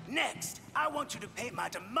 Next, I want you to paint my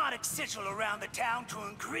demonic sigil around the town to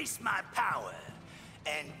increase my power.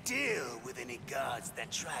 And deal with any guards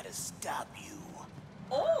that try to stop you.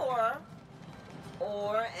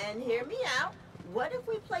 Or, and hear me out, what if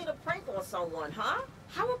we played a prank on someone, huh?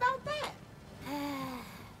 How about that?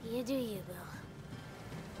 You do you, Bill.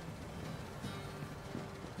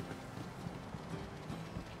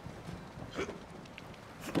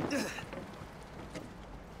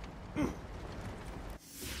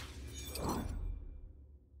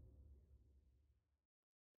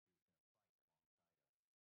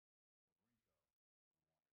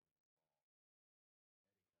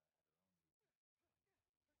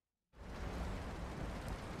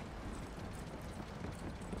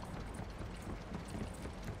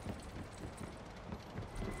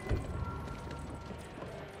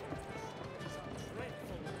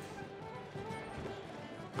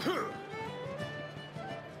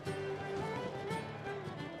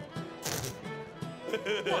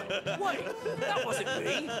 Wait, that wasn't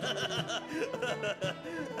me.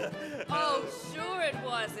 Oh, sure it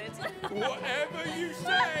wasn't. Whatever you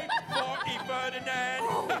say, Party Ferdinand.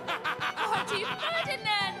 Party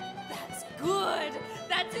Ferdinand! That's good.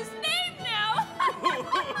 That's his name now.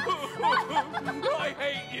 I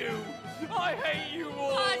hate you. I hate you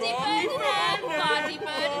all. Party Ferdinand! Party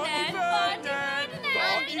Ferdinand! Party Ferdinand!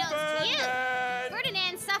 Unbeknownst to you,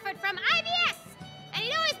 Ferdinand suffered from IBS, and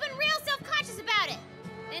he'd always been real self-conscious about it.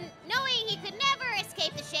 And knowing he could never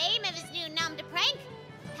escape the shame of his new nom de prank,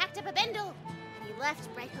 packed up a bindle, and he left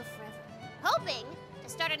Brighthof forever, hoping to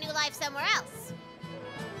start a new life somewhere else.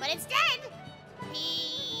 But instead,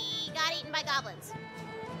 he got eaten by goblins,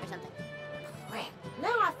 or something. Crap,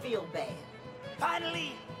 now I feel bad.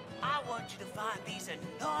 Finally, I want you to find these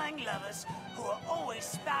annoying lovers who are always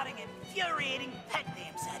spouting infuriating pet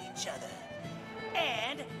names at each other.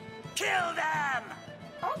 And kill them!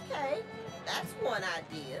 Okay, that's one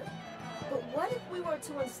idea. But what if we were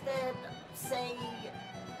to instead, say,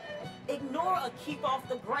 ignore a keep off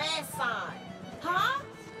the grass sign? Huh?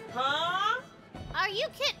 Huh? Are you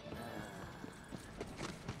kidding?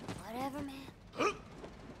 Whatever, man.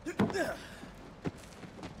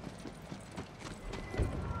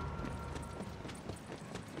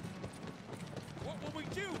 What will we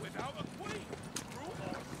do without a queen? Rule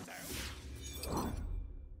ourselves?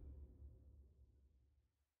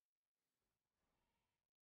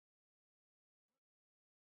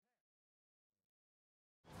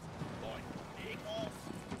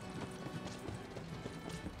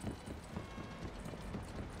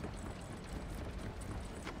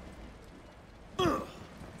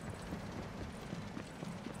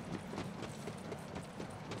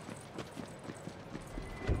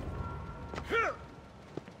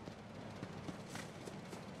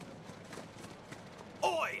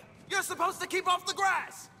 supposed to keep off the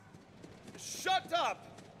grass! Shut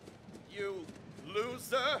up, you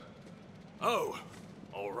loser! Oh,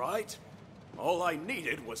 all right. All I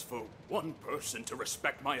needed was for one person to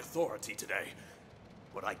respect my authority today.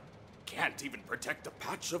 But I can't even protect a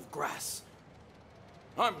patch of grass.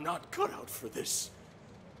 I'm not cut out for this.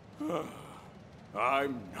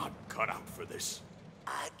 I'm not cut out for this.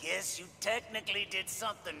 I guess you technically did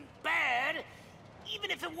something bad,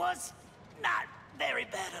 even if it was not very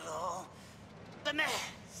bad at all. The meh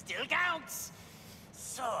still counts.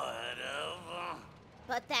 Sort of.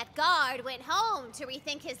 But that guard went home to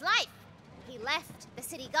rethink his life. He left the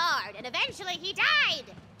city guard, and eventually he died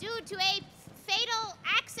due to a fatal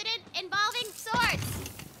accident involving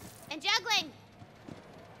swords and juggling.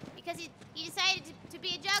 Because he decided to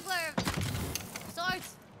be a juggler of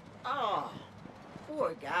swords. Oh,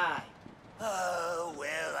 poor guy. Oh,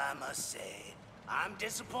 well, I must say, I'm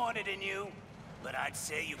disappointed in you, but I'd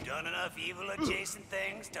say you've done enough evil-adjacent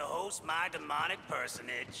things to host my demonic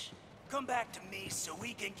personage. Come back to me so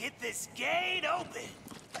we can get this gate open.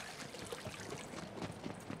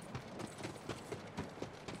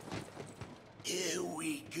 Here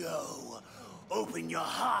we go. Open your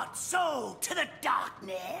heart, soul to the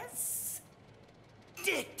darkness.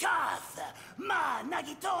 Ditarth, ma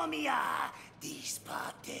nagitomia,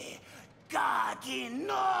 disparte,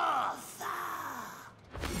 gaginotha.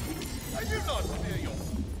 I do not fear you.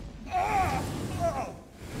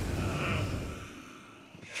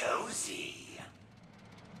 Cozy.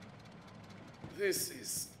 This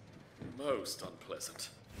is most unpleasant.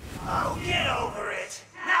 Oh, get over it.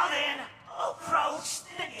 Now then, approach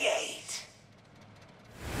the gate.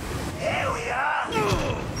 There we are.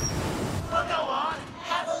 Well, go on,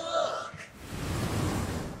 have a look.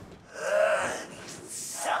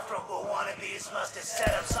 Insufferable wannabes must have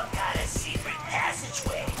set up some kind of secret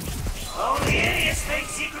passageway. Only idiots think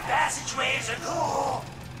secret passageways are cool.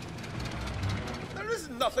 There is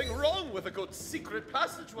nothing wrong with a good secret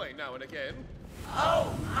passageway now and again.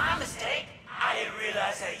 Oh, my mistake. I didn't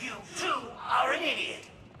realize that you, too, are an idiot.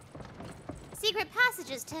 Secret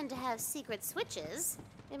passages tend to have secret switches.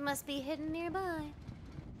 It must be hidden nearby.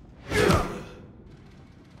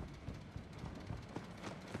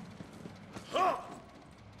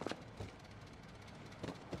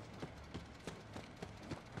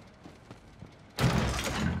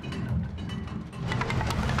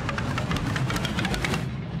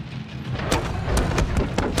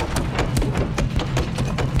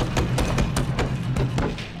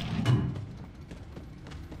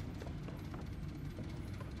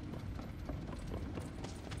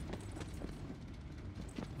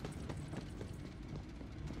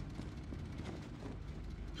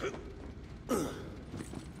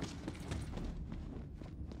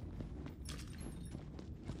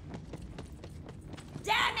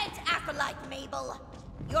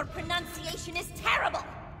 Your pronunciation is terrible! How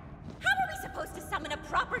are we supposed to summon a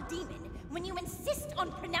proper demon when you insist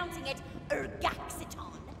on pronouncing it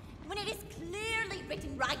Ergaxiton, when it is clearly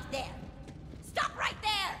written right there? Stop right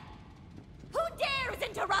there! Who dares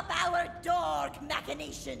interrupt our dark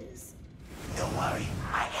machinations? Don't worry,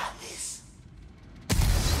 I got this.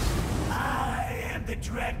 I am the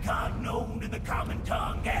dread god known in the common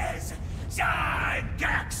tongue as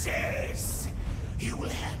Zygaxis. You will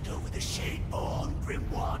hand over the Shadeborn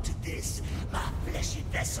grimoire to this, my fleshy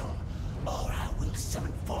vessel, or I will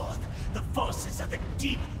summon forth the forces of the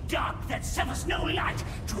deep dark that suffers no light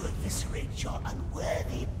to eviscerate your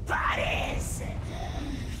unworthy bodies.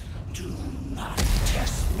 Do not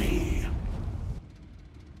test me.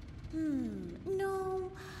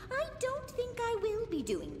 No, I don't think I will be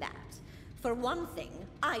doing that. For one thing,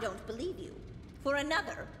 I don't believe you. For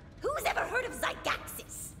another, who's ever heard of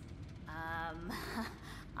Zygaxis?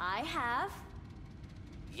 I have.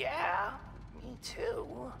 Yeah, me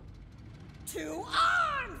too. 2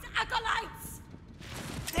 arms, acolytes!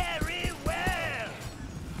 Very well!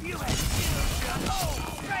 You have killed your own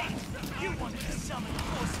strength! You wanted to summon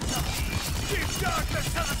forces of deep darkness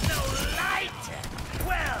to the no light!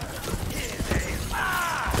 Well, here they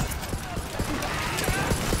are!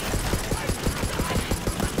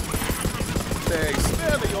 Nay,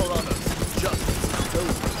 spare me your honors. Justice is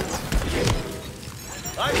those.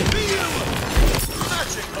 I feel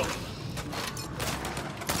magical!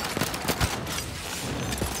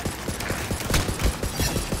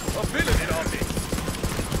 Ability on me!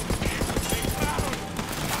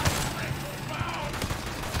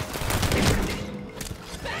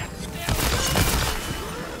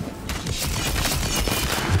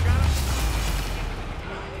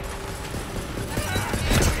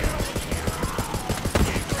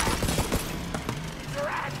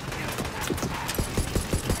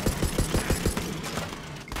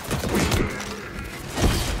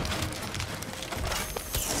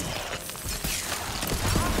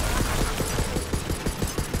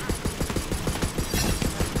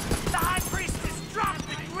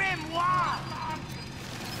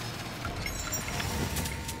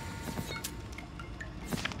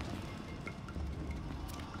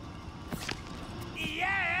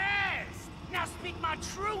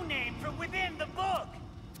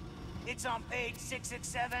 It's on page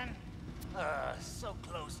 667. So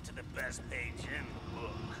close to the best page in the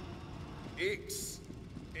book.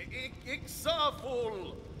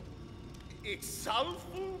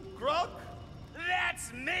 Exalful grog?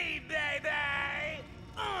 That's me, baby!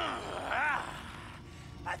 I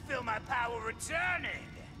feel my power returning.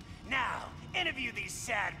 Now, interview these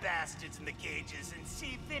sad bastards in the cages and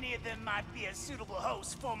see if any of them might be a suitable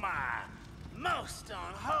host for my most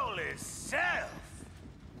unholy self.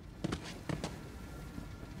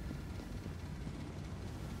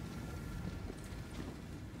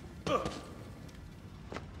 Hello,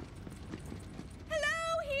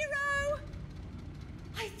 hero!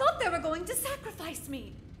 I thought they were going to sacrifice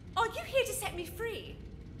me. Are you here to set me free?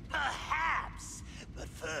 Perhaps, but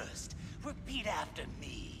first, repeat after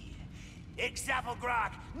me.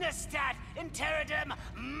 Ixapelgrok, Nestat, Interidum,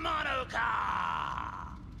 Monocar!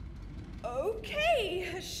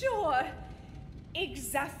 Okay, sure.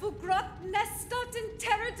 Ixapelgrok, Nestat,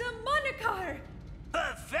 Interidum, Monocar!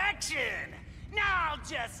 Perfection! Now I'll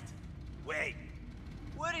just... Wait.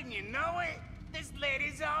 Wouldn't you know it? This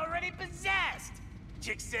lady's already possessed!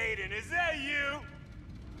 Chixaden, is that you?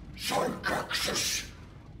 Sycaxus,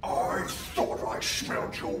 I thought I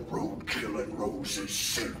smelled your road-killing roses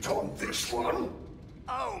scent on this one.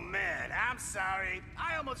 Oh man, I'm sorry.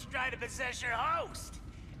 I almost tried to possess your host.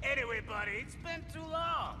 Anyway, buddy, it's been too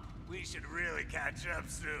long. We should really catch up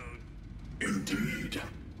soon. Indeed.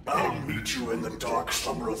 I'll meet you in the dark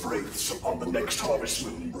summer of wraiths on the next harvest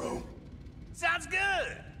moon, bro. Sounds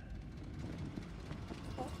good!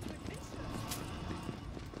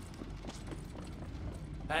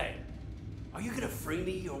 Hey, are you gonna free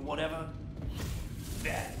me or whatever?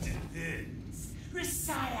 Back to this.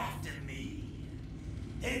 Recite after me.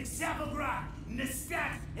 Ixapelgrok,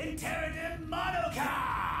 Nestat, Interidum,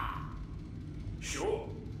 Monocar! Sure.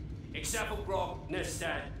 Ixapelgrok,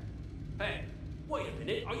 Nestat. Hey, wait a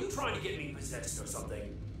minute. Are you trying to get me possessed or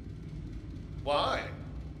something? Why?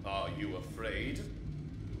 Are you afraid?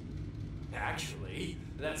 Actually,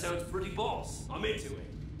 that sounds pretty boss. I'm into it.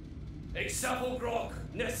 Ixapelgrok,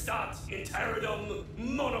 Nestat, Interidum,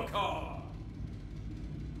 Monocar!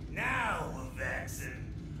 Now, Vaxen,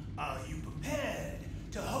 are you prepared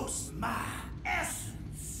to host my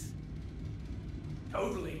essence?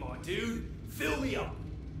 Totally, my dude. Fill me up.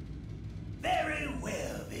 Very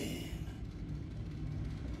well, then.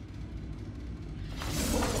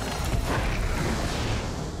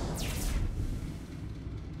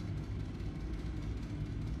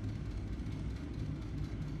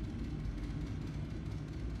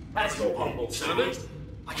 As your humble servant,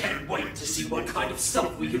 I can't wait to see what kind of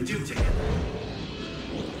stuff we can do together.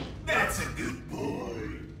 That's a good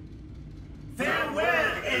boy.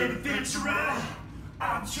 Farewell, adventurer.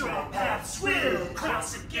 I'm sure our paths will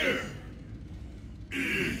cross again.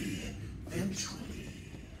 Eventually.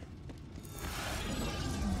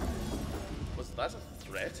 Was that a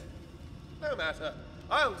threat? No matter.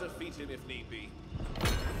 I'll defeat him if need be.